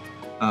tricky.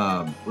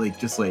 Like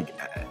just like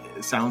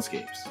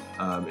soundscapes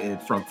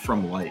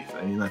from life.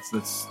 I mean,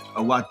 that's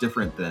a lot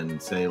different than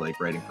say like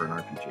writing for an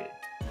RPG.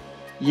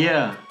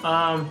 Yeah.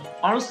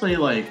 Honestly,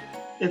 like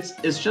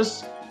it's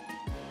just,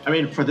 I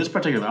mean, for this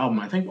particular album,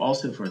 I think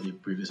also for the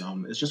previous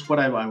album, it's just what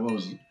I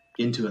was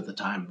into at the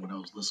time, what I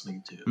was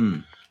listening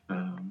to.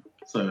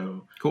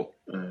 So cool.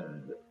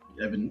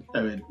 I've been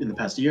in the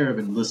past year, I've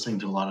been listening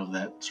to a lot of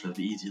that sort of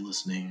easy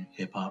listening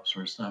hip hop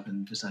sort of stuff,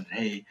 and decided,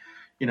 hey,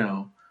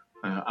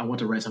 I want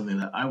to write something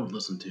that I would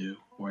listen to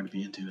or I'd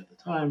be into at the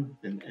time,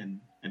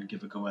 and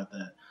give a go at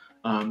that.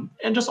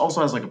 And just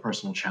also as like a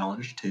personal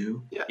challenge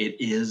too. Yeah. It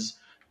is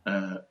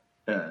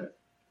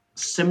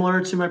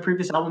similar to my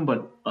previous album,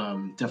 but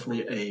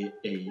definitely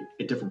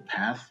a different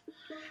path.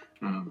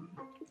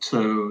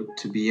 So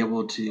to be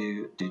able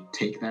to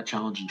take that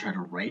challenge and try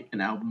to write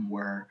an album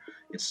where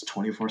it's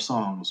 24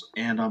 songs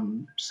and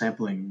I'm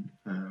sampling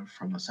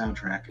from the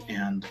soundtrack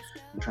and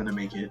I'm trying to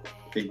make it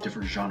a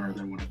different genre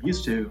than what I'm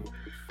used to,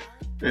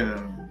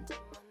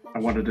 I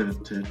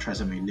wanted to try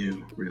something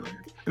new, really.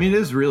 I mean, it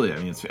is really, I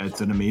mean,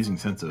 it's an amazing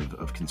sense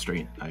of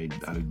constraint. I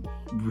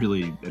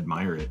really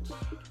admire it.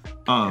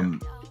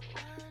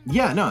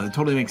 Yeah, no, it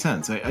totally makes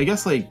sense. I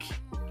guess like,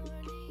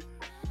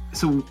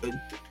 so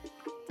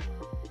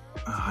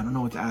I don't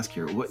know what to ask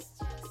here.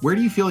 Where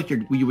do you feel like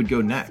you would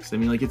go next? I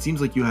mean, like, it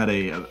seems like you had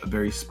a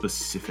very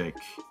specific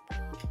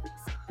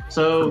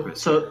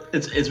purpose. So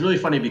it's really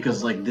funny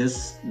because like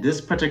this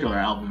particular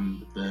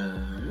album,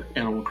 the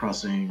Animal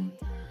Crossing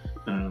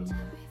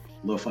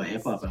lo-fi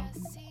hip hop album,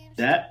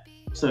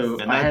 that's a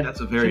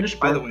very,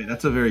 by the way,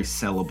 that's a very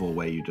sellable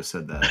way you just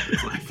said that.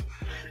 It's like,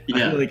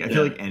 yeah, I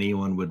feel like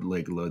anyone would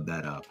like load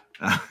that up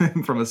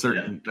from a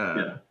certain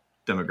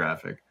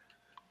demographic.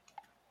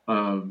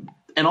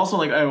 And also,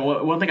 like,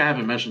 one thing I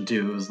haven't mentioned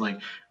too is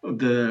like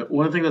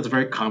one thing that's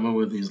very common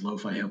with these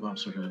lo-fi hip hop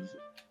sort of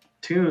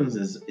tunes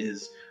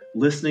is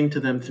listening to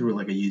them through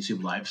like a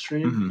YouTube live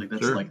stream. Like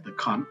that's like the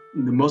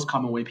most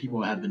common way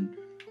people have been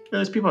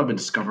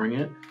discovering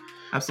it.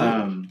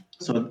 Absolutely.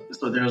 So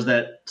there's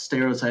that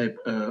stereotype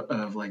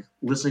of like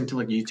listening to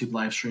like a YouTube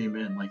live stream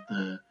and like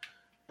the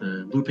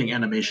looping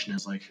animation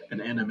is like an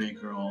anime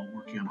girl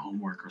working on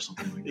homework or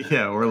something like that.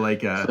 Yeah, or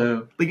like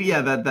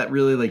that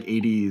really like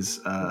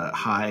 80s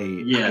high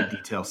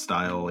detail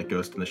style, like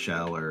Ghost in the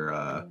Shell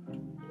or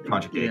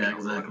Project H. Yeah,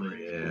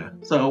 exactly. Yeah.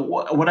 So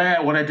what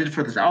I did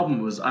for this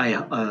album was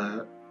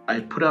I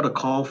put out a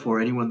call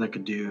for anyone that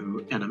could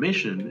do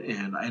animation,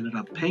 and I ended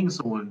up paying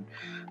someone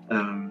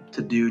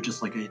to do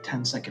just like a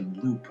 10-second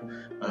loop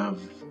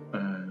of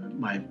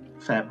my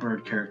fat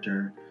bird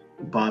character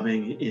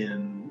bobbing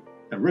in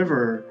a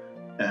river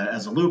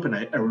as a loop, and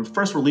I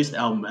first released the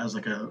album as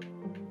like a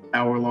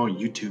hour-long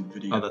YouTube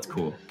video. Oh, that's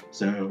cool.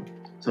 So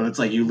it's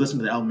like you listen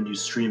to the album and you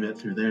stream it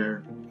through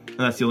there. And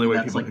that's the only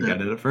way people can get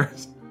it at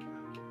first?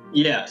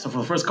 Yeah, so for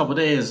the first couple of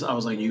days, I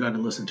was like, you got to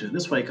listen to it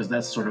this way, because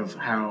that's sort of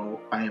how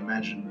I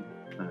imagine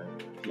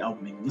the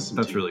album being listened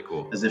to. That's really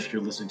cool. As if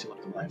you're listening to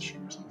like a live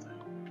stream or something.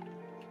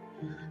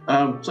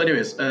 So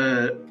anyways,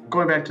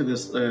 going back to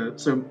this,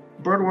 so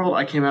Bird World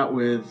I came out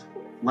with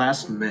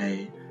last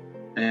May,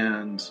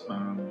 and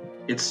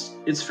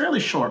it's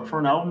fairly short for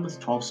an album with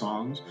 12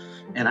 songs,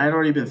 and I'd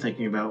already been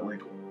thinking about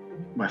like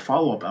my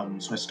follow-up album,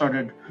 so I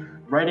started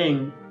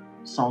writing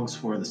songs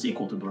for the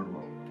sequel to Bird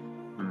World.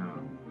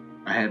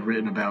 I had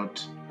written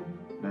about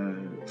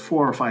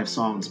 4 or 5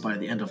 songs by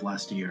the end of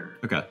last year.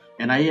 Okay.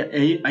 And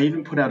I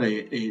even put out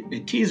a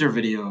teaser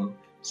video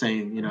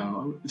saying,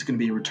 it's going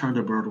to be Return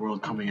to Bird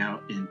World coming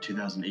out in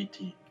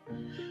 2018.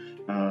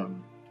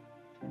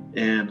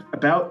 And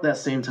about that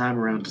same time,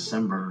 around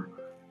December,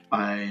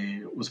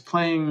 I was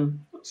playing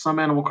some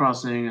Animal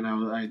Crossing,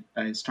 and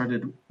I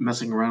started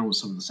messing around with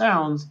some of the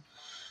sounds,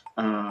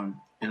 and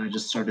I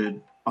just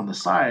started on the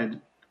side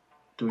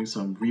doing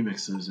some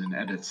remixes and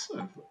edits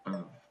of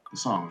the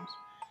songs.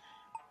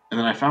 And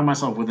then I found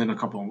myself within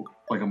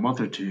a month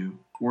or two,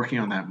 working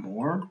on that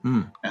more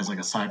as like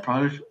a side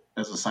project.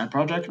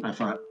 And I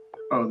thought,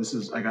 oh,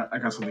 I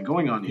got something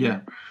going on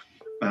here.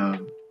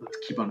 Let's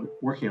keep on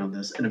working on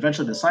this. And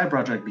eventually, the side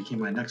project became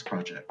my next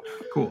project.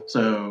 Cool.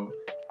 So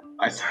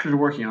I started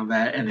working on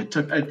that, and it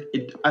took.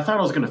 I thought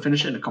I was going to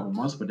finish it in a couple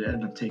months, but it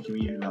ended up taking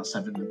me about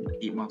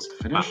 7-8 months to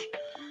finish. Wow.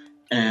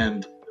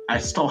 And I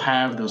still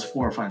have those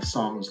 4 or 5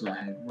 songs that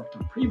I had worked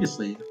on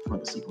previously for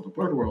the sequel to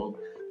Blurred World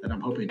that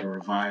I'm hoping to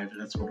revive.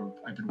 That's what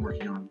I've been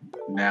working on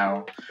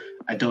now.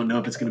 I don't know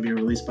if it's going to be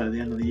released by the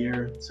end of the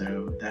year,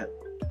 so that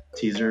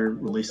teaser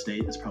release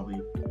date is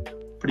probably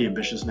pretty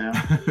ambitious now.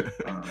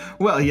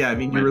 Well, yeah, I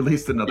mean, you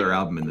released another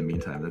album in the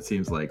meantime. That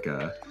seems like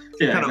kind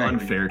of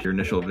unfair to your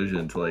initial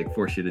vision to like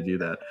force you to do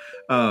that.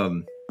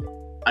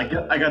 I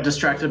got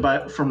distracted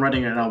from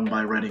writing an album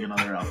by writing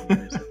another album.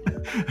 Basically.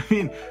 I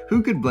mean,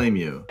 who could blame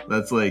you?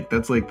 That's like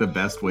the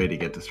best way to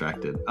get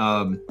distracted.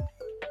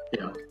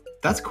 Yeah,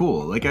 that's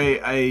cool. Like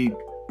I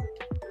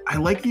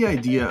like the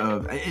idea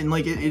of, and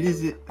like it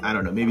is. I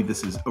don't know. Maybe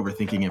this is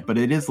overthinking it, but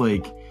it is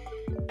like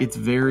it's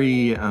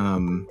very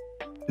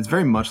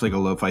much like a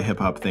lo-fi hip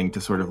hop thing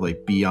to sort of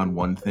like be on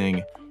one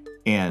thing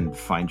and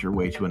find your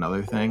way to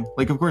another thing.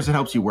 Like, of course, it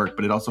helps you work,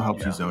 but it also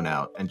helps you zone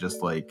out and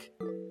just like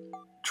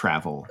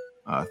travel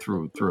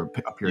through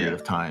a period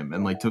of time,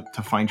 and like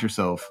to find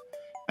yourself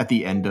at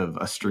the end of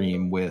a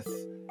stream with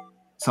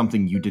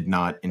something you did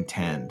not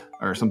intend,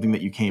 or something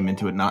that you came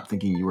into it not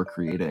thinking you were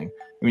creating.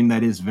 I mean,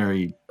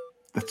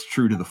 that's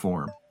true to the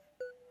form.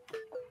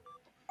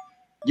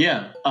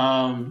 Yeah.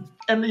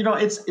 And you know,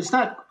 it's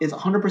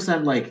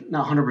 100% like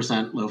not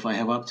 100% lo-fi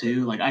hip hop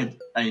too. Like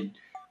I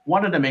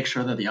wanted to make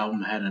sure that the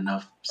album had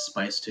enough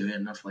spice to it,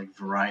 enough like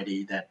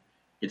variety, that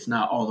it's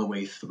not all the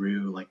way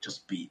through like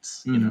just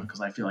beats, you know,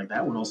 because I feel like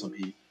that would also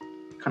be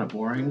kind of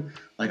boring.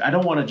 Like I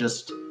don't want to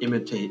just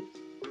imitate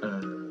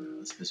a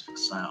specific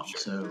style.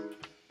 So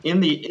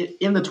in the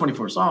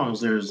 24 songs,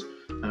 there's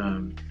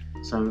a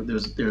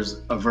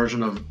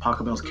version of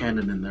Pachelbel's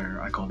Canon in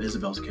there I called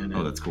Isabel's Canon.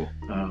 Oh, that's cool.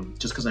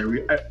 Just because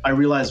I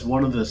realized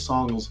one of the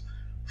songs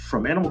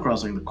from Animal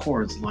Crossing, the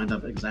chords lined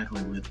up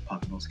exactly with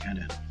Pachelbel's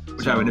Canon.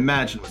 Which I would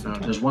imagine was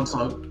there's one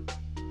song.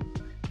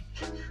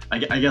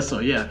 I guess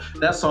so, yeah.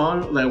 That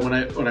song, like when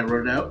I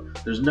wrote it out,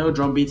 there's no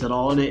drum beats at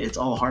all in it. It's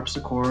all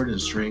harpsichord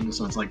and strings,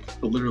 so it's like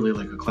literally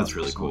like a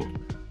classical. That's really cool.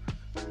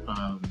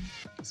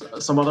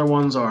 Some other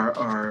ones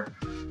are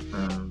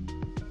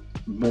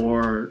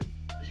more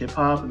hip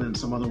hop, and then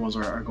some other ones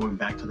are going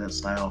back to that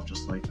style of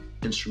just like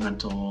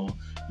instrumental,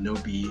 no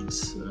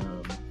beats.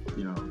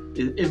 You know,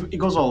 it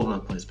goes all over the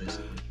place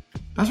basically.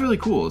 That's really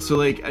cool. So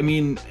like, I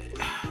mean,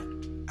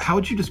 how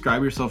would you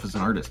describe yourself as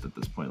an artist at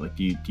this point? Like,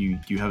 do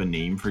you have a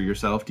name for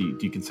yourself? Do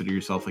you consider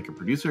yourself like a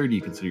producer? Do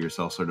you consider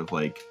yourself sort of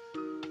like,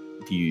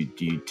 do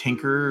you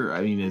tinker?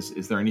 I mean,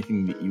 is there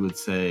anything that you would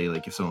say,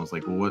 like if someone was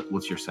like, well,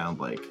 what's your sound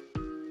like?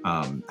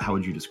 How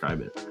would you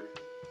describe it?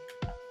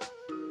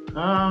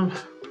 I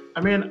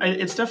mean,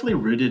 it's definitely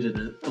rooted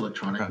in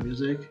electronic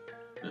music,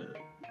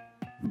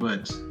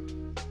 but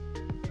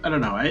I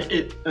don't know.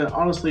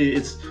 Honestly,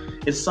 it's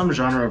some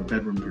genre of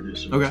bedroom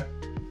producer. Okay.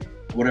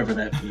 Whatever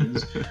that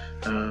means.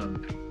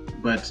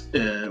 But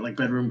like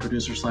bedroom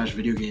producer /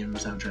 video game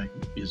soundtrack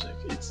music.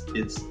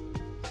 It's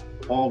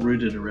all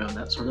rooted around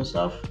that sort of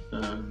stuff.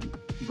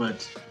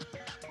 But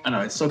I don't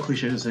know, it's so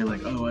cliche to say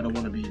like, oh, I don't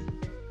want to be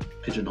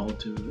pigeonholed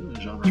to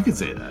a genre. You can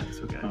say that. It's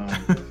okay.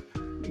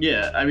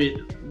 Yeah, I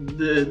mean,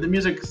 the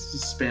music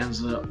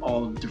spans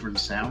all different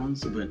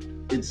sounds, but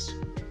it's,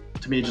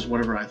 to me, just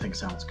whatever I think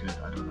sounds good.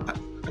 I don't know.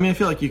 I mean, I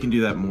feel like you can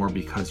do that more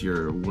because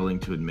you're willing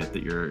to admit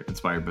that you're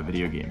inspired by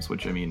video games,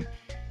 which, I mean,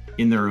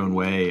 in their own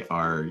way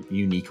are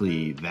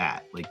uniquely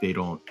that. Like they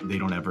don't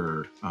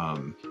ever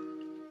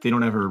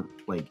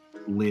like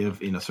live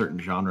in a certain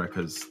genre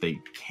because they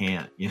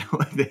can't, you know,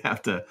 like they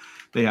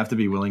have to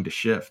be willing to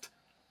shift.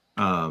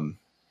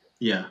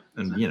 Yeah. And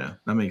exactly. You know,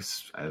 that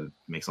makes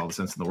all the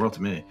sense in the world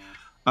to me.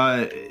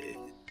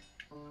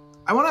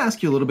 I want to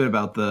ask you a little bit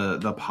about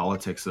the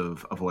politics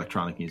of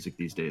electronic music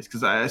these days,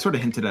 because I sort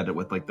of hinted at it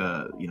with like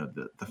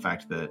the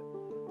fact that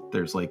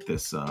there's like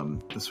this sort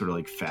of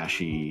like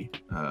fashy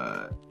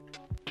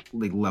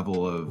like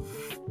level of,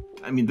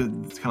 I mean,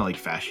 it's kind of like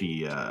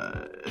fashy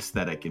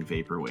aesthetic in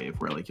vaporwave,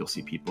 where like you'll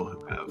see people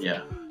who have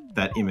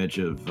that image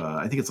of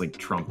I think it's like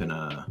Trump in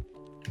a,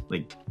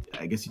 like,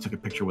 I guess he took a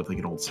picture with like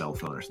an old cell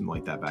phone or something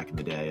like that back in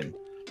the day,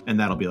 and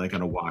that'll be like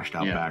on a washed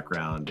out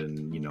background,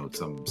 and you know,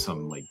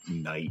 some like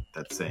knight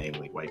that's saying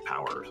like white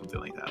power or something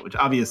like that, which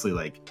obviously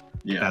like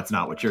that's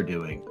not what you're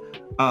doing.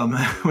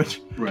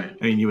 Which, right,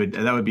 I mean,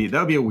 that would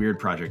be a weird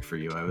project for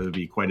you. It would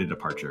be quite a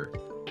departure.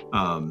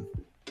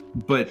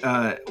 But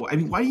I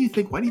mean, why do you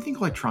think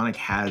electronic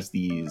has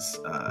these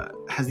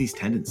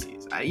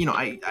tendencies?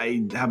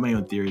 I have my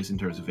own theories in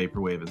terms of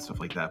vaporwave and stuff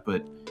like that,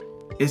 but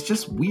it's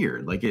just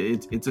weird. Like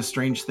it's a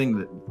strange thing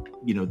that,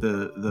 you know,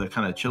 the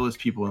kind of chillest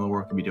people in the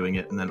world can be doing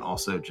it, and then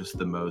also just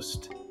the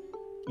most,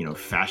 you know,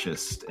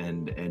 fascist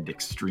and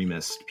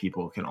extremist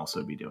people can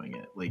also be doing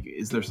it. Like,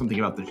 is there something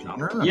about the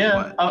genre?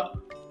 Yeah.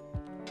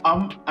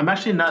 I'm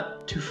actually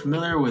not too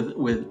familiar with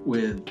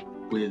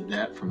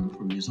that from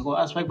musical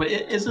aspect, but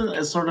it isn't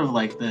it's sort of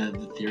like the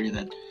theory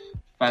that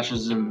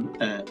fascism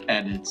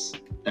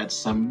at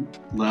some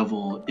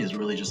level is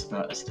really just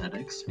about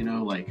aesthetics. You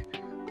know, like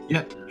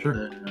Yeah, sure.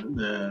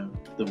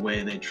 the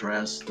way they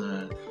dress,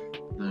 the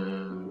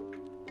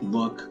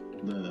look,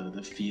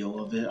 the feel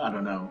of it. I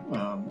don't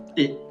know.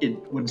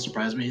 It wouldn't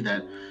surprise me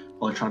that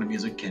electronic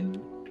music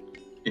can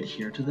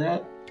adhere to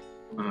that.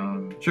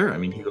 Sure. I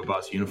mean, Hugo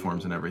Boss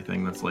uniforms and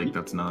everything. It's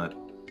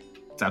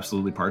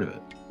absolutely part of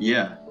it.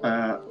 Yeah.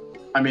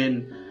 I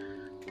mean,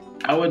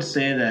 I would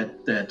say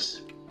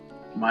that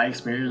my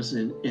experience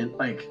in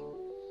like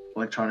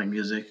electronic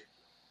music,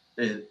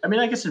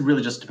 I guess it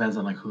really just depends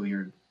on like who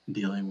you're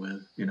dealing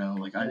with. You know,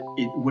 like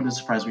it wouldn't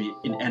surprise me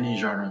in any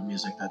genre of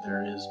music that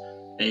there is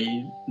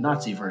a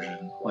Nazi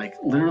version. Like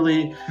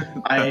literally,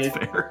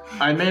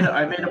 I made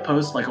a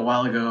post like a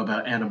while ago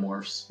about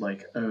Animorphs.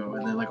 Like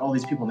and then like all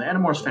these people in the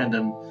Animorphs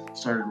fandom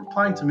started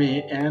replying to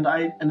me, and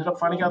I ended up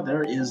finding out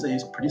there is a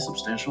pretty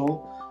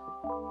substantial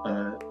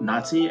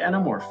Nazi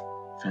Animorph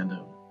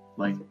fandom.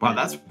 Like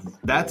wow,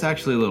 that's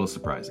actually a little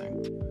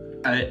surprising.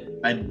 I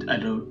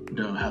don't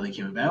know how they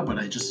came about, but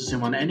I just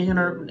assume on any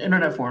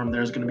internet forum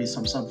there's going to be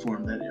some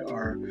subforum that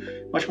are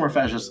much more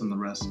fascist than the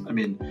rest. I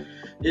mean,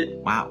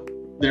 wow.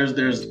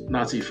 There's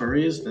Nazi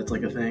furries. That's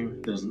like a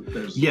thing. There's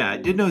yeah, I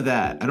did know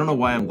that. I don't know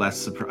why I'm less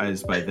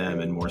surprised by them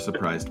and more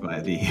surprised by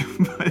the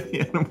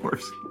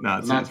Animorphs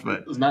Nazis.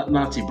 But it's not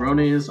Nazi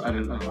bronies. I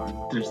don't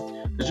know. There's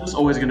just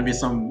always going to be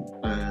some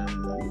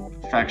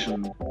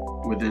faction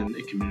within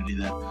a community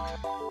that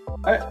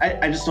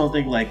I just don't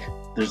think like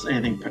there's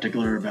anything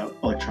particular about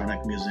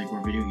electronic music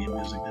or video game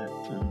music that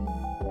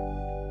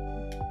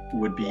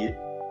would be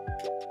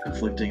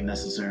conflicting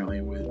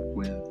necessarily with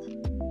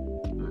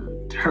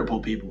terrible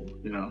people,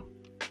 you know.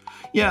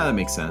 Yeah, that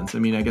makes sense. I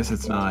mean, I guess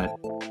it's not.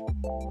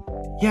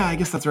 Yeah, I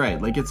guess that's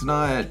right. Like, it's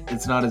not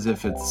as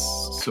if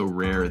it's so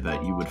rare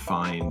that you would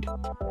find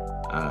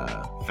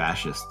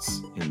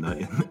fascists in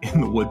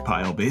the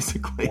woodpile,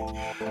 basically.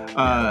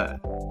 Yeah,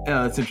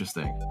 that's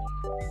interesting.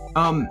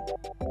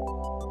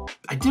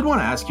 I did want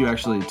to ask you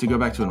actually to go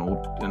back to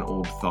an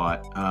old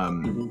thought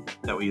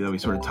that we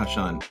sort of touched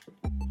on.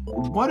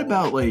 What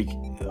about like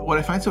what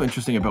I find so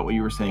interesting about what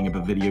you were saying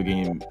about video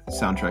game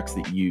soundtracks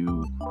that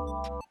you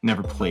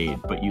never played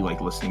but you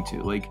like listening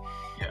to? Like,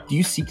 do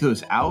you seek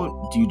those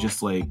out? Do you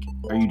just like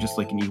are you just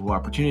like an equal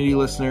opportunity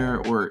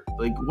listener, or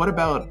like what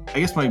about? I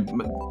guess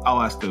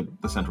I'll ask the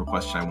central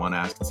question I want to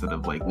ask instead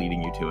of like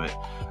leading you to it.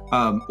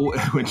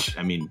 Which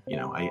I mean, you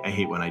know, I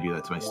hate when I do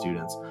that to my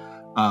students.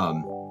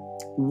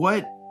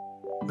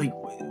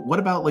 What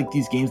about like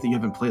these games that you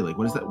haven't played? Like,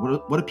 what is that?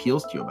 What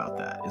appeals to you about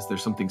that? Is there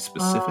something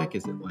specific?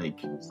 Is it like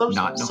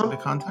not knowing the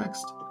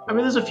context? I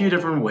mean, there's a few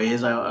different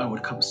ways I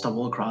would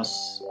stumble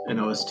across an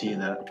OST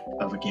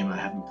of a game I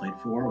haven't played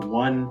for.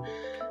 One,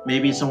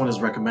 maybe someone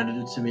has recommended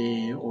it to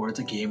me, or it's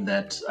a game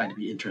that I'd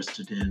be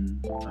interested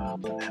in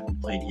that I haven't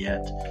played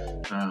yet.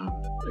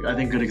 I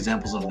think good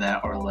examples of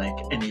that are like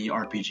any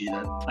RPG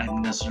that I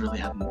necessarily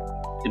haven't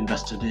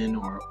invested in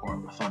or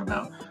thought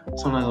about.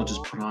 Sometimes I'll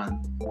just put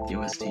on the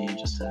OST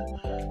just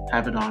to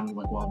have it on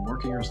like while I'm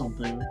working or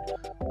something.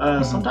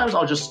 Sometimes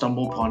I'll just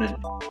stumble upon it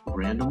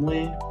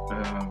randomly.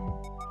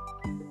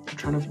 I'm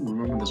trying to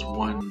remember this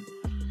one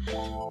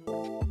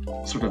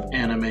sort of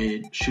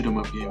anime shoot 'em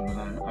up game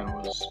that I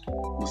was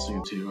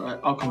listening to.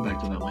 I'll come back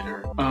to that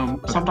later.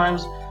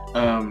 Sometimes,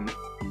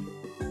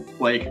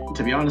 like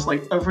to be honest,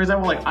 like for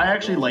example, like I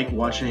actually like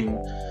watching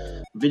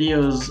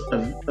videos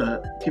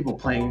of people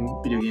playing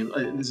video games.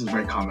 This is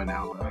very common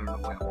now, but I don't know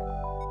why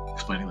I'm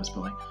explaining this,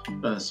 but like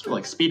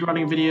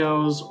speedrunning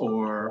videos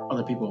or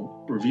other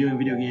people reviewing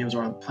video games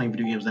or playing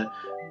video games that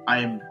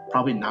I'm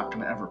probably not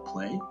going to ever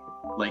play.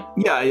 Like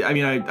yeah, I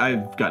mean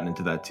I've gotten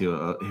into that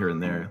too here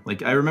and there.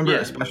 Like I remember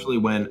especially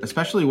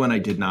when I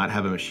did not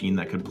have a machine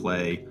that could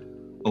play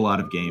a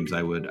lot of games,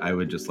 I would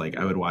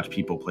watch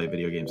people play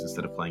video games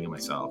instead of playing it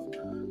myself.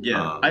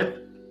 Yeah,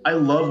 I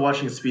love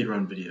watching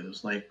speedrun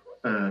videos like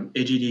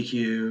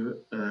AGDQ.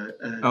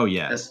 Oh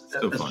yeah,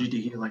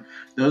 SGDQ, like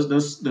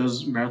those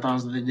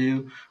marathons that they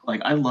do.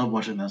 Like I love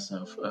watching that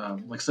stuff.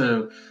 And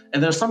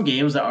there's some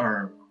games that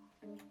are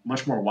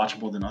much more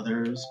watchable than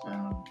others.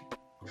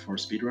 For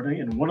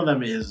speedrunning, and one of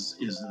them is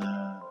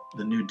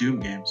the new Doom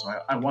game. So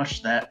I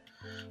watched that.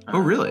 Oh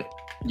really?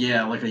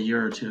 Yeah, like a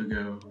year or two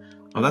ago.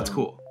 Oh, that's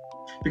cool.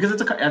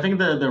 Because I think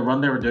the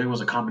run they were doing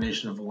was a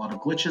combination of a lot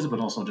of glitches,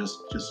 but also just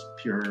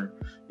pure,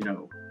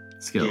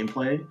 skill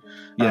gameplay.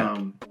 Yeah.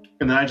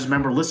 And then I just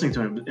remember listening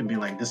to it and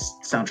being like, this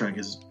soundtrack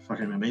is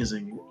fucking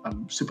amazing.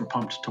 I'm super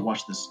pumped to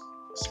watch this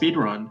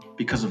speedrun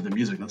because of the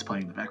music that's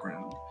playing in the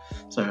background.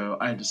 So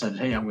I decided,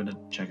 hey, I'm going to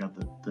check out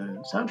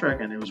the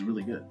soundtrack, and it was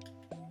really good.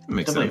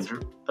 Makes sense.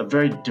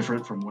 Very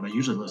different from what I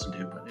usually listen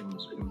to, but it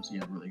was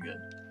really good.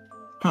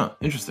 Huh?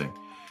 Interesting.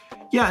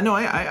 Yeah, no,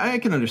 I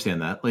can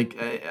understand that. Like,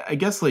 I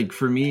guess like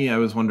for me, I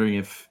was wondering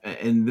if,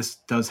 and this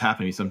does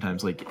happen to me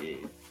sometimes. Like,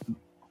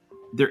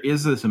 there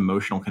is this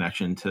emotional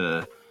connection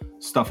to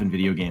stuff in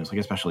video games, like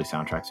especially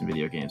soundtracks in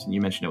video games. And you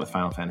mentioned it with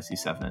Final Fantasy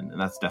VII,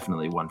 and that's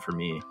definitely one for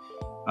me.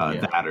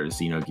 That or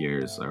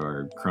Xenogears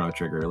or Chrono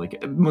Trigger,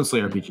 like mostly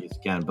RPGs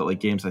again, but like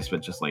games I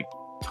spent just like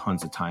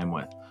tons of time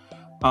with.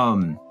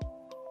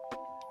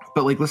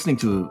 But like listening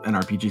to an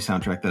RPG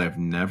soundtrack that I've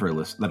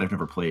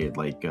never played,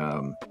 like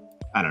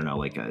I don't know,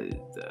 like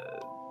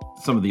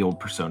some of the old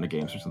Persona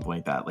games or something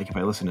like that. Like if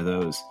I listen to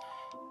those,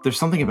 there's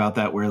something about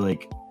that where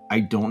like I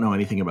don't know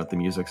anything about the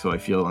music, so I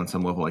feel on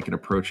some level I can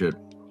approach it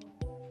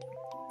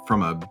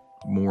from a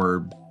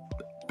more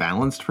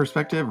balanced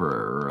perspective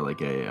or like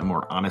a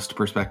more honest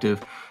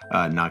perspective,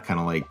 not kind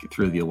of like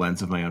through the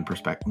lens of my own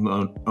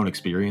own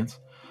experience.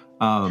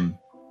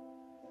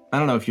 I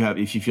don't know if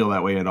you feel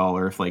that way at all,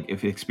 or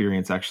if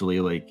experience actually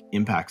like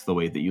impacts the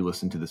way that you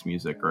listen to this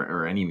music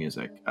or any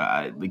music.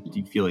 Like, do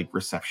you feel like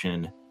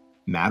reception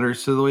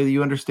matters to the way that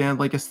you understand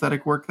like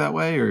aesthetic work that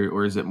way,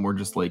 or is it more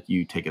just like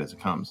you take it as it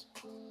comes?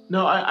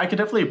 No, I could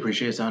definitely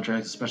appreciate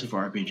soundtracks, especially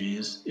for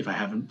RPGs, if I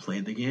haven't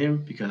played the game,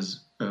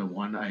 because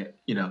what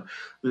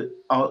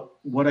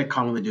I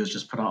commonly do is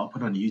just I'll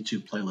put on a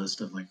YouTube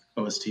playlist of like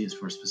OSTs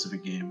for a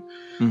specific game.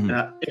 Mm-hmm.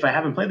 And if I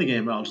haven't played the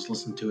game, I'll just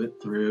listen to it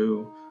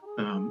through.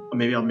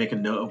 Maybe I'll make a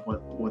note of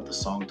what the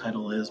song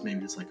title is.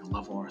 Maybe it's like a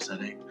level or a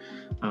setting.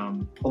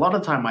 A lot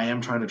of the time, I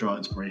am trying to draw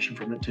inspiration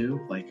from it too.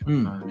 Like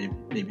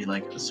maybe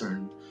like a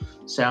certain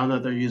sound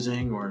that they're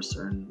using or a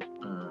certain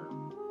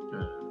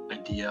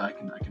idea I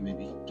can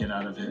maybe get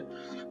out of it.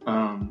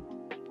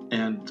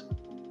 And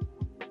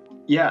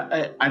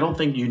yeah, I don't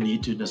think you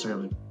need to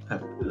necessarily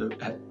have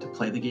to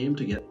play the game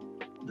to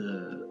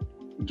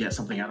get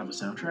something out of a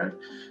soundtrack.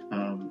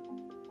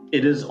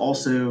 It is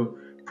also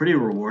pretty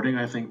rewarding,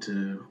 I think,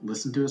 to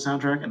listen to a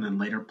soundtrack and then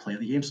later play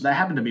the game. So that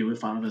happened to me with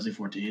Final Fantasy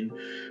XIV,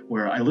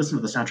 where I listened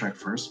to the soundtrack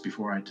first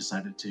before I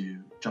decided to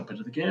jump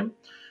into the game.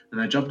 And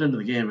I jumped into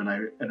the game and I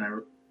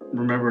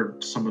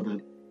remembered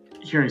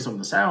hearing some of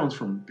the sounds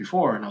from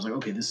before, and I was like,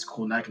 okay, this is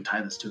cool. Now I can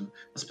tie this to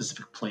a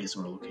specific place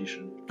or a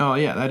location. Oh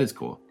yeah, that is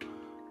cool.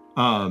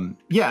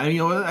 Yeah,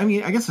 I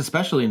mean, I guess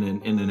especially in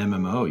an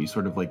MMO, you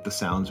sort of like the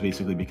sounds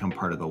basically become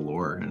part of the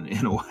lore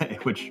in a way,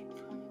 which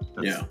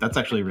that's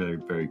actually a really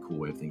very cool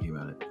way of thinking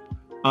about it.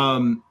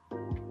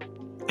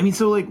 I mean,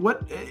 so like,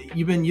 what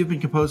you've been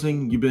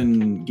composing, you've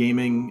been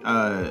gaming,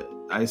 I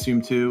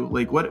assume too.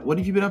 Like, what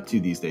have you been up to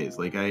these days?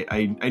 Like,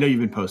 I know you've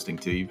been posting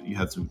too. You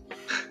had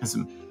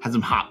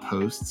some hot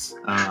posts,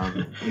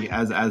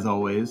 as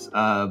always.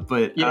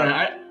 But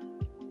yeah,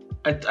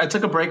 I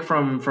took a break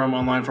from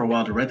online for a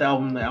while to write the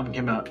album. The album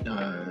came out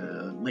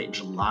late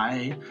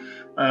July.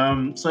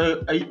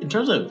 So in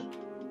terms of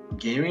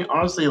gaming,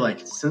 honestly,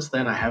 like since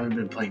then I haven't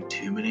been playing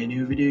too many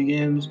new video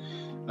games.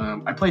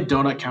 I played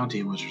Donut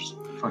County, which was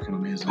fucking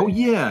amazing. Oh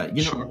yeah,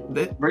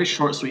 very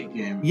short, sweet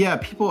game. Yeah,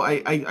 people.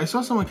 I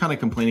saw someone kind of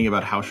complaining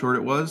about how short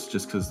it was,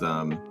 just because.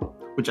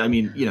 Which I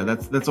mean,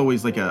 that's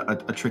always like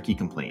a tricky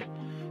complaint.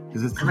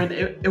 I mean,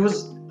 it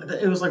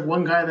was like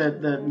one guy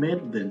that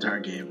made the entire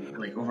game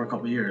like over a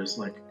couple of years.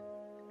 Like,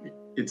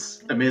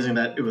 it's amazing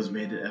that it was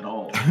made at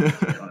all. To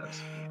be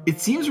honest. It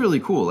seems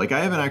really cool. Like, I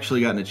haven't actually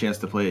gotten a chance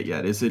to play it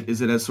yet. Is it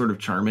as sort of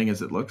charming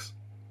as it looks?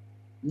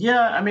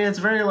 Yeah, I mean, it's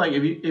very like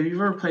if you've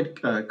ever played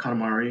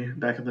Katamari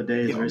back in the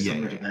day, it's very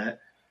similar to that.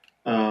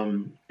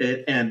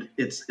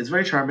 It's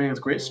very charming. It's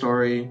a great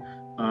story.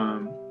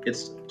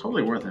 It's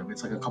totally worth it.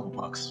 It's like a couple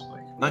bucks.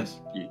 Like nice.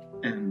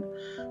 And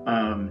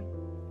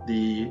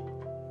the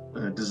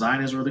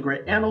design is really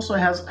great, and also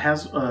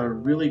has a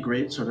really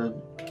great sort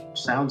of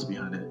sounds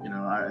behind it.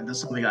 That's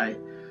something I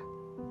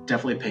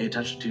definitely pay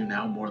attention to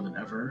now more than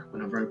ever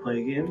whenever I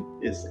play a game.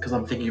 It's because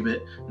I'm thinking of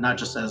it not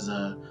just as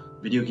a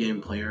video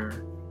game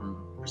player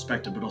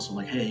perspective, but also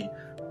like, hey,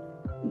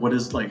 what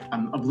is like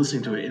I'm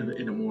listening to it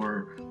in a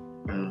more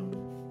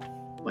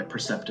like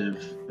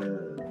perceptive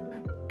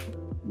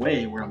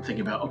way, where I'm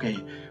thinking about, okay,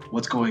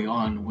 what's going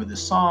on with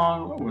this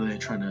song, what are they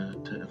trying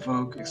to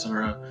evoke,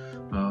 etc.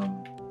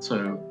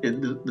 So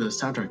the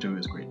soundtrack to it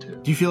is great too.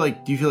 Do you feel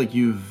like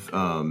you've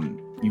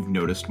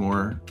noticed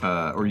more,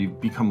 or you've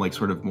become like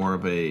sort of more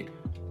of a?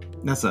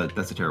 That's a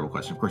terrible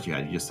question. Of course you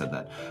just said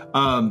that.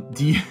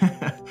 Do you?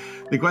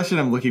 The question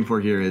I'm looking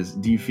for here is: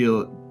 do you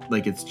feel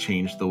like it's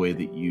changed the way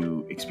that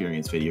you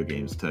experience video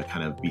games to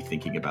kind of be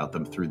thinking about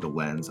them through the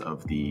lens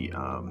of the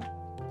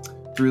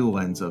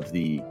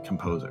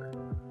composer?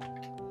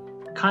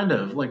 Kind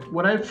of. Like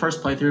when I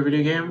first play through a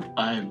video game,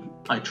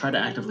 I try to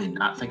actively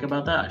not think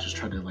about that. I just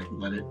try to like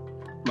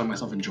let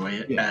myself enjoy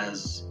it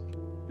as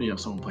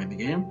someone playing the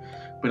game.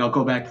 But I'll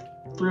go back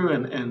through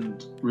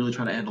and really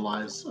try to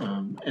analyze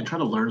and try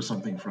to learn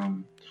something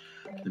from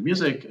the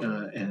music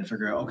and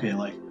figure out, okay,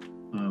 like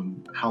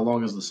how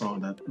long is the song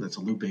that's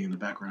looping in the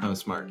background? Oh,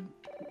 smart.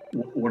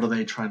 What are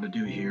they trying to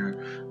do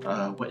here?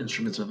 What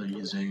instruments are they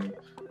using,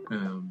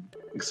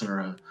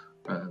 etc.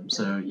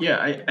 So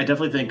yeah, I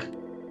definitely think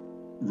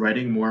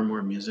writing more and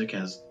more music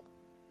has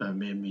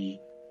made me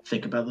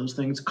think about those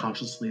things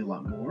consciously a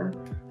lot more.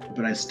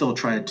 But I still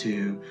try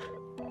to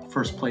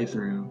first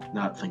playthrough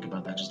not think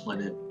about that, just let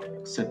it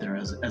sit there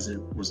as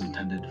it was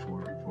intended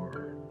for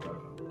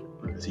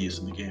to use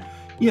in the game.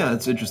 Yeah,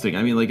 it's interesting.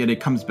 I mean, like, and it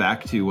comes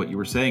back to what you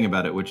were saying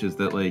about it, which is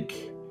that,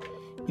 like,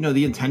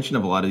 the intention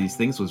of a lot of these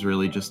things was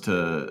really just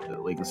to,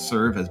 like,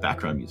 serve as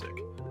background music.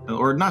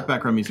 Or not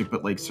background music,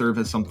 but, like, serve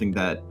as something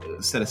that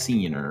set a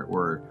scene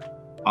or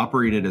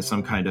operated as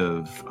some kind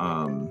of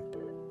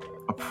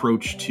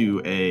approach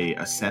to a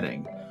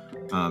setting,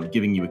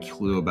 giving you a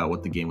clue about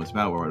what the game was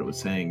about or what it was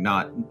saying,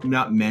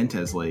 not meant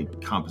as,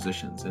 like,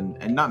 compositions,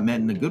 and not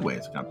meant in a good way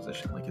as a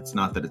composition. Like, it's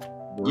not that it's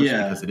worse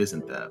because it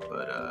isn't that,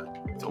 but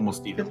it's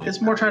almost even.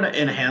 It's more trying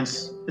to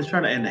enhance. It's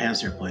trying to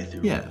enhance your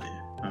playthrough. Yeah.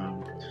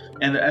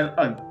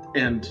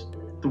 And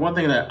the one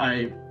thing that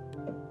I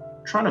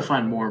try to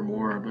find more and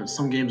more, but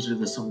some games do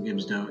this, some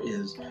games don't,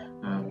 is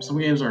some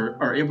games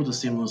are able to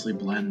seamlessly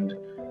blend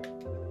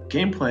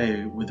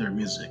gameplay with their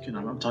music. And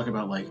I'm talking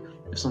about, like,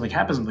 if something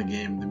happens in the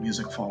game, the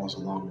music follows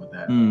along with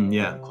that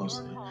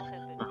closely.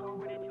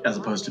 As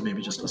opposed to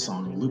maybe just a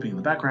song looping in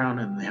the background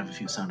and they have a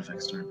few sound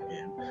effects during the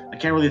game. I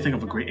can't really think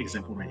of a great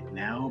example right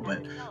now,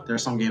 but there are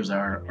some games that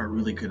are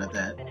really good at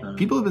that.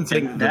 People have been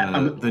saying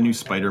that the new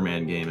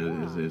Spider-Man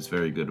game is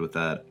very good with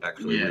that,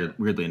 actually,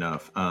 weirdly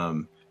enough.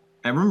 I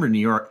remember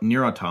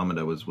Nier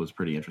Automata was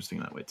pretty interesting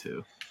that way,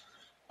 too.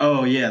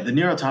 Oh, yeah, the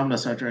Nier Automata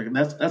soundtrack,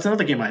 that's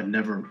another game I've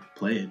never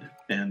played,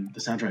 and the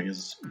soundtrack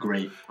is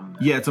great on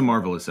that. Yeah, it's a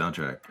marvelous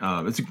soundtrack.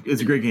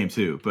 It's a great game,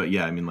 too, but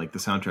yeah, I mean, like, the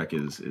soundtrack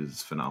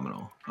is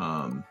phenomenal.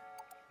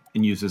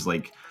 And uses,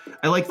 like,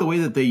 I like the way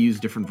that they use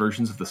different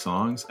versions of the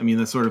songs. I mean,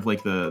 that's sort of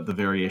like the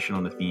variation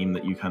on the theme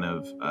that you kind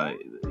of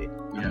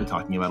been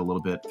talking about a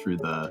little bit through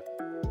the,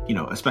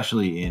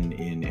 especially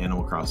in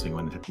Animal Crossing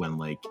when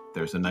like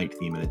there's a night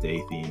theme and a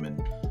day theme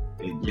and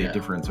they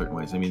differ in certain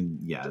ways. I mean,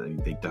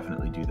 they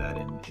definitely do that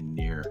in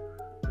Nier.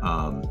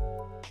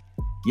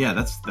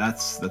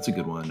 That's a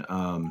good one.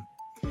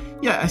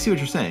 I see what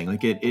you're saying.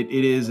 Like it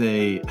is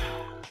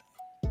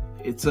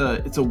it's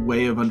a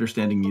way of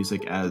understanding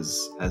music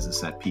as a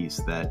set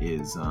piece that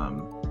is I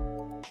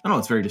don't know,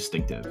 it's very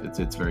distinctive.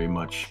 It's very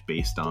much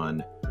based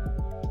on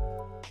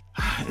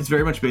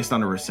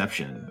a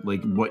reception,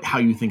 like how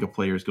you think a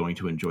player is going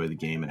to enjoy the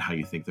game and how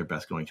you think they're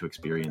best going to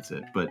experience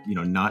it, but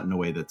not in a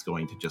way that's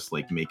going to just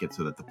like make it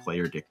so that the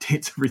player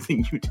dictates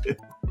everything you do.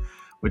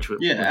 Which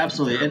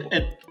absolutely.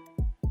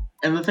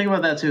 And the thing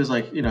about that too is,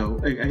 like,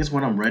 I guess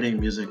when I'm writing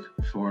music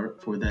for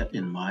that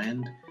in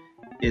mind,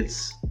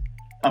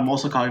 I'm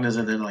also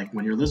cognizant that, like,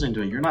 when you're listening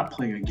to it, you're not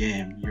playing a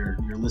game. You're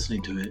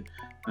listening to it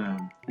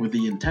with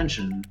the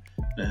intention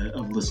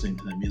of listening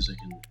to the music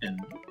and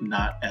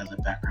not as a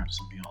background to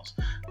something else.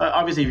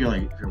 Obviously, if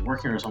you're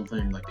working or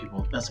something, like,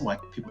 that's why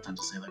people tend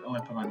to say, like, oh, I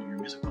put on your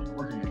music while you're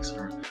working,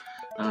 etc.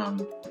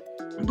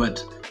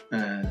 But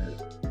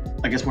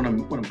I guess when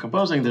I'm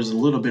composing, there's a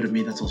little bit of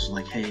me that's also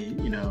like, hey,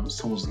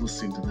 someone's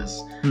listening to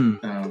this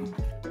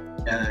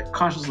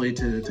consciously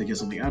to get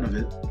something out of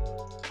it.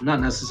 Not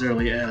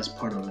necessarily as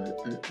part of a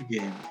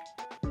game.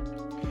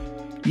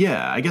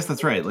 Yeah, I guess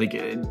that's right. Like,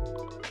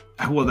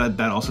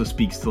 that also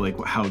speaks to,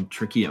 like, how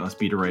tricky it must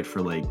be to write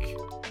for, like,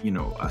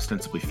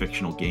 ostensibly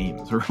fictional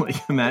games, or like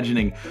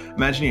imagining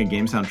a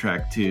game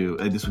soundtrack to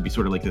this would be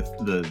sort of like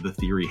the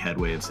theory head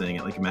way of saying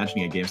it, like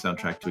imagining a game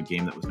soundtrack to a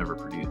game that was never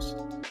produced,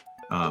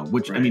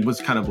 which right. I mean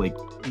was kind of like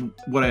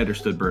what I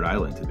understood Bird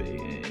Island to be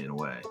in a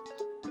way.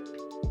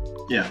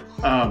 Yeah.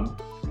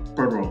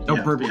 Bird World. Oh,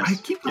 yeah, Bird World.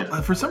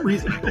 Yes. For some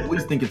reason, I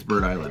always think it's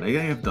Bird Island.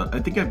 I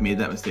think I've made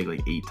that mistake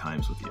like 8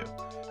 times with you.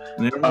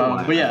 And I don't know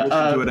why. But yeah,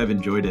 I've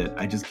enjoyed it.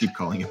 I just keep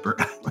calling it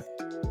Bird Island.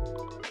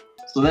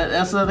 So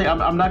that's the thing.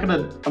 I'm not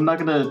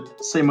gonna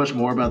say much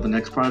more about the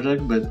next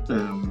project, but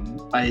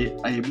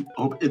I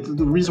hope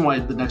the reason why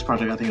the next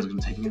project I think is going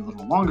to take me a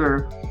little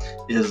longer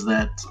is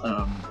that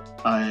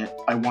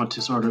I want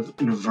to sort of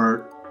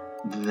invert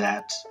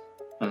that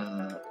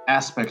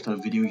aspect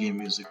of video game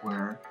music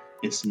where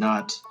it's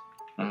not.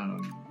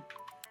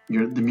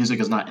 The music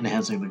is not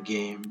enhancing the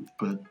game,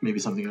 but maybe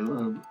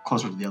something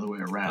closer to the other way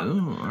around.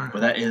 Oh, all right.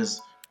 But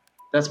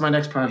that's my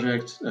next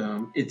project.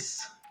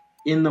 It's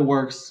in the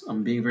works.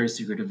 I'm being very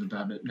secretive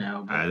about it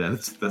now. But,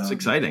 that's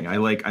exciting. I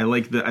like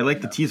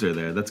the teaser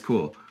there. That's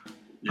cool.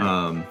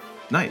 Yeah.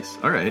 Nice.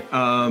 All right.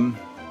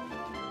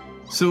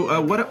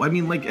 So what I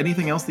mean, like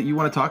anything else that you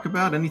want to talk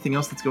about? Anything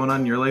else that's going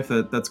on in your life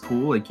that's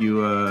cool? Like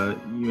you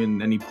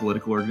in any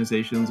political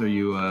organizations? Are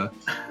you a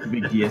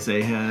big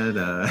DSA head?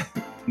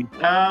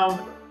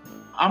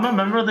 I'm a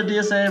member of the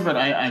DSA, but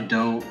I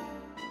don't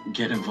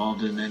get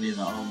involved in any of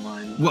the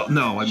online. Well,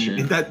 no, I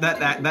mean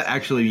that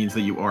actually means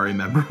that you are a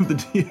member of the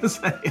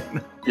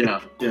DSA.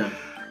 Yeah.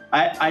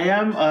 I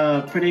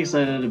am pretty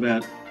excited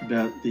about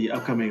the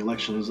upcoming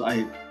elections.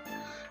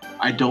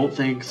 I don't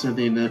think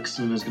Cynthia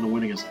Nixon is going to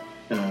win against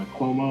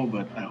Cuomo,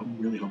 but I'm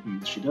really hoping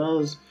that she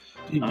does.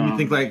 Do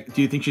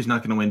you think she's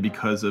not going to win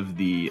because of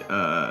the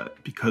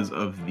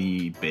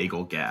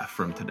bagel gaffe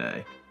from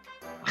today?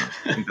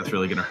 I think that's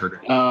really going to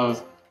hurt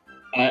her.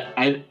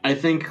 I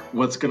think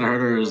what's going to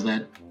hurt her is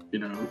that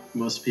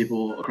most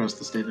people across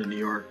the state of New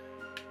York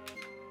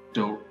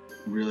don't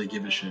really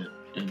give a shit.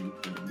 And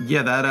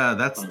yeah,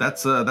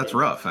 that's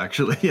rough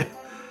actually. Yeah.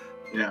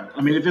 Yeah,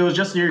 I mean, if it was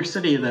just New York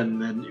City, then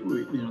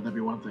that'd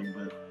be one thing.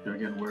 But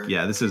again,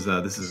 this is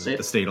the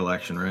state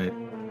election, right?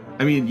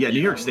 I mean,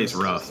 New York State's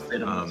rough.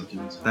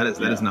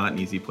 That is not an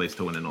easy place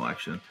to win an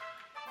election.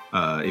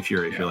 If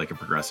you're like a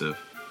progressive,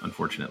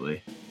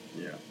 unfortunately.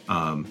 Yeah.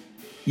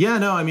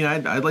 No, I mean,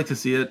 I'd like to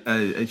see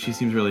it. She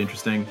seems really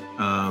interesting.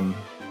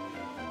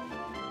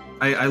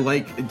 I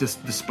like,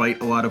 just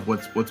despite a lot of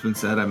what's been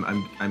said,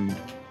 I'm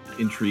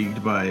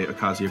intrigued by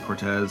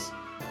Ocasio-Cortez.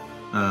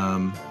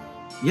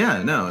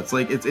 It's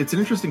like it's an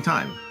interesting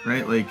time,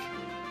 right? Like,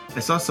 I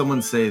saw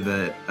someone say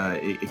that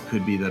it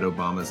could be that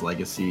Obama's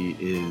legacy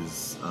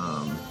is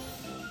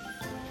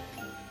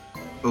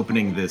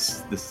opening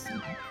this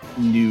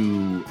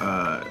new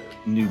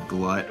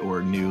glut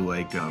or new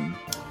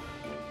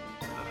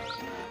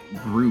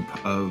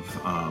group of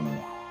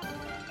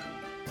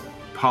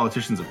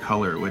politicians of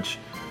color, which,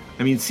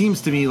 I mean,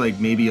 seems to me like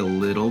maybe a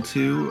little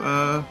too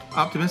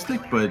optimistic,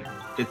 but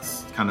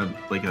it's kind of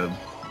like a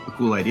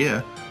cool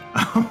idea.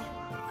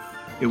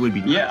 It would be.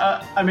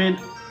 Yeah, I mean,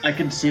 I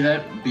can see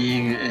that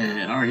being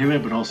an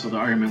argument, but also the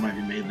argument might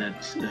be made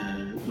that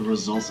the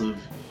results of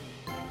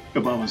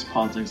Obama's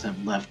politics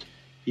have left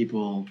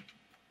people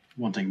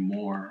wanting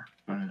more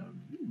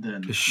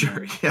than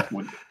sure. That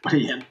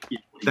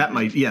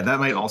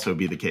might also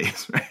be the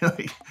case, right?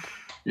 Like,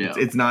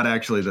 it's not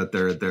actually that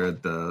they're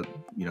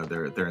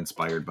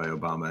inspired by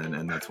Obama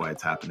and that's why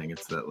it's happening.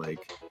 It's that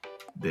like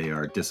they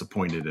are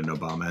disappointed in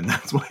Obama and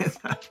that's why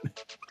it's happening.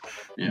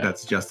 Yeah.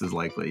 That's just as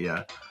likely.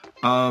 Yeah.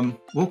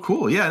 Well,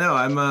 cool. Yeah, no,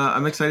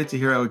 I'm excited to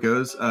hear how it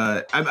goes.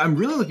 I'm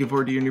really looking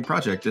forward to your new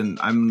project, and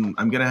I'm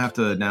gonna have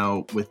to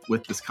now,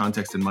 with this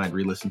context in mind,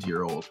 re-listen to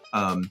your old.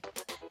 I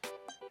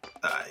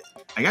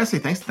gotta say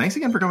thanks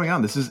again for coming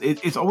on. This is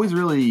it's always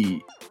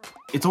really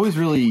I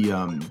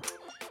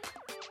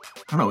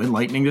don't know,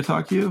 enlightening to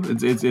talk to you.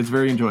 It's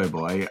very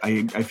enjoyable. I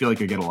feel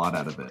like I get a lot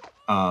out of it.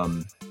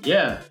 I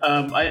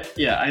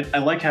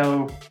like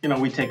how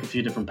we take a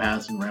few different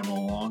paths and ramble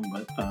along,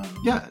 but I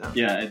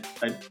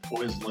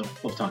always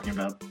love talking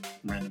about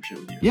random shit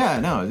with you. Yeah,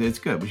 no, it's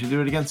good. We should do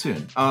it again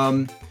soon.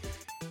 And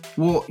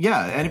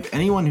if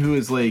anyone who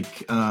is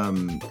like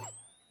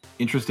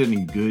interested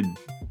in good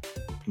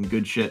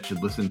shit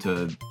should listen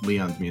to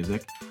Leon's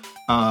music.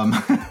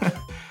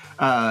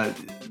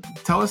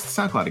 Tell us the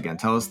SoundCloud again.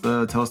 Tell us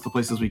the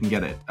places we can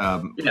get it.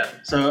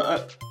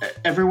 So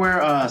everywhere,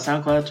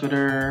 SoundCloud,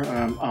 Twitter,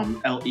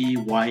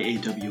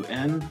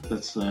 LEYAWN.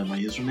 That's my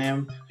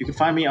username. You can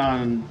find me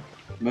on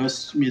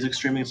most music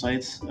streaming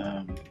sites,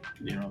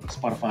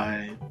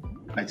 Spotify,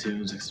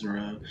 iTunes,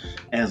 etc.,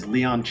 as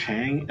Leon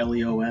Chang,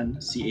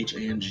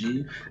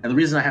 LeonChang. And the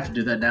reason I have to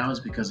do that now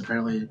is because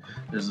apparently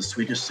there's a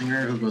Swedish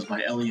singer who goes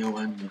by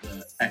Leon with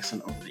an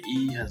accent over the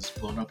E, has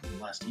blown up in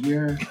the last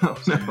year.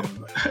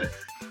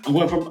 I'm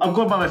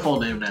going by my full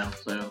name now,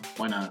 so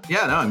why not?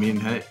 Yeah, no, I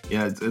mean,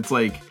 it's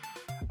like,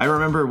 I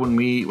remember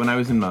when I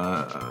was in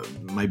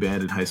my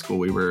band in high school,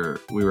 we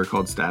were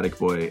called Static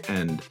Boy,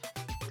 and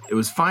it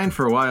was fine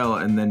for a while,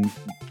 and then,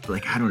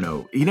 like, I don't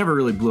know, he never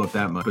really blew up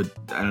that much, but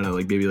I don't know,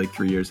 like maybe like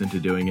 3 years into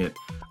doing it,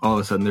 all of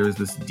a sudden there was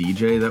this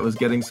DJ that was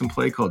getting some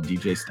play called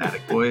DJ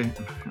Static Boy.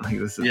 Like,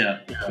 this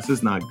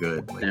is not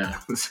good.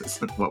 Like, this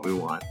isn't what we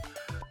want.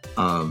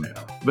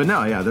 But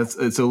no,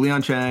 that's so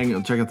Leon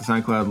Chang. Check out the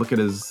SoundCloud. Look at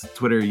his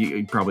Twitter.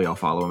 You probably all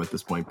follow him at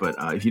this point, but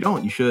if you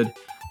don't, you should.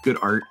 Good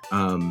art.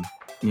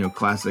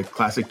 Classic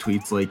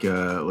tweets like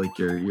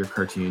your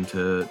cartoon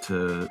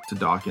to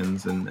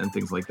Dawkins and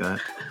things like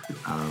that.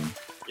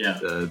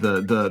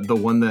 The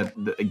one that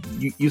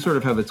you sort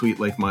of have a tweet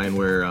like mine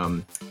where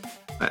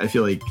I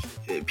feel like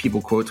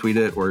people quote tweet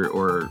it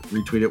or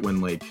retweet it when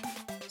like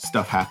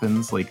stuff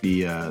happens, like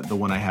the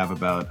one I have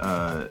about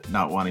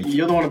not wanting.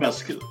 You're the one about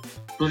Skip.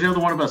 Was you have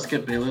the one about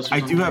Skip Bayless? I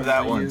do have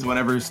that one. So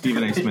whenever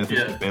Stephen A. Smith or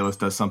Skip Bayless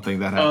does something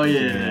that happens. Oh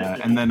yeah.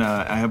 And then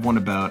I have one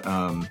about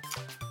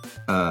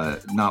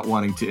not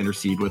wanting to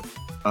intercede with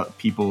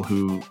people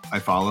who I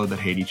follow that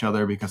hate each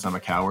other because I'm a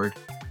coward.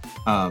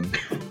 But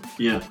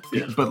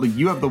like,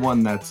 you have the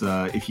one that's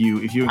if you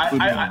include me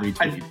in a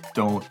retweet,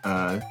 don't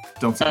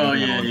say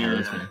anything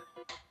embarrassing.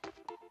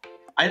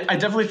 I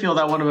definitely feel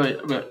that one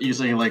about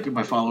using like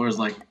my followers,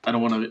 like I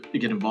don't want to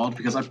get involved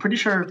because I'm pretty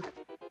sure,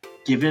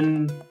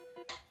 given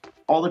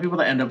all the people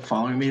that end up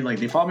following me, like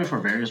they follow me for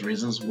various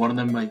reasons. One of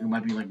them like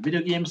might be like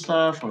video game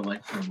stuff or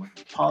like for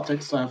like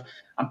politics stuff.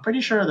 I'm pretty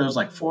sure there's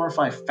like 4 or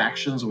 5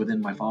 factions within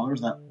my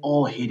followers that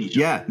all hate each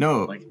other. Yeah,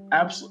 no, like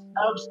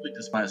absolutely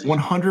despise each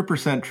other.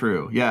 100%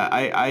 true. Yeah,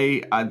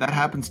 I that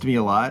happens to me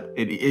a lot.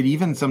 It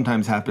even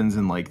sometimes happens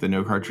in like the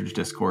No Cartridge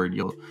Discord.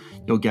 You'll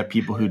get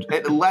people who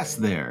less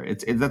there.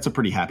 That's a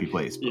pretty happy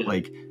place, but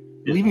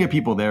leaving at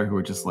people there who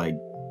are just like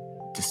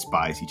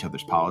despise each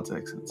other's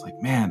politics. And it's like,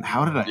 man,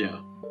 how did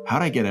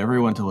I get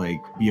everyone to like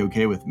be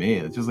okay with me?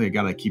 It's just like I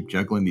gotta keep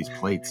juggling these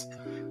plates.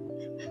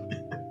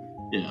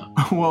 Yeah.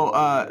 Well,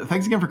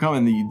 thanks again for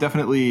coming. You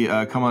definitely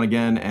come on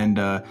again, and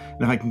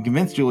if I can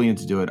convince Julian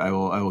to do it, I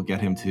will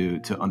get him to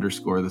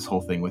underscore this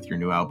whole thing with your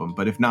new album.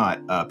 But if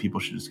not,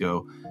 people should just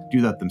go do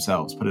that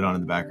themselves. Put it on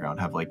in the background.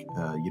 Have like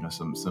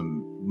some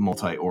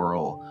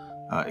multi-oral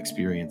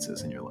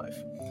experiences in your life.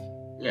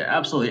 Yeah,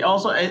 absolutely.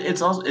 Also,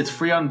 it's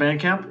free on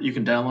Bandcamp. You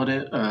can download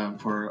it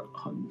for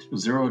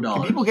 $0.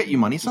 Can people get you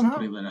money somehow?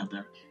 Putting that out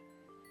there.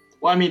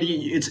 Well, I mean,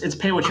 it's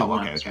pay what you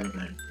want. Okay. Sort of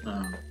thing.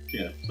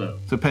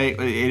 So pay.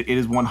 It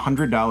is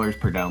 $100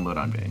 per download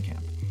on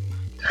Bandcamp.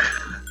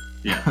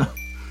 Yeah.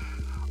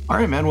 All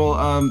right, man.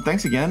 Well,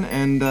 thanks again,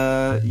 and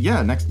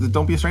next,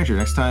 don't be a stranger.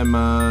 Next time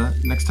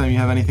you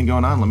have anything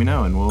going on, let me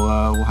know, and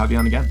we'll have you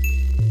on again.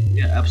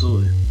 Yeah,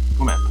 absolutely.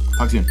 Cool, man.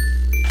 Talk soon.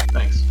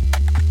 Thanks.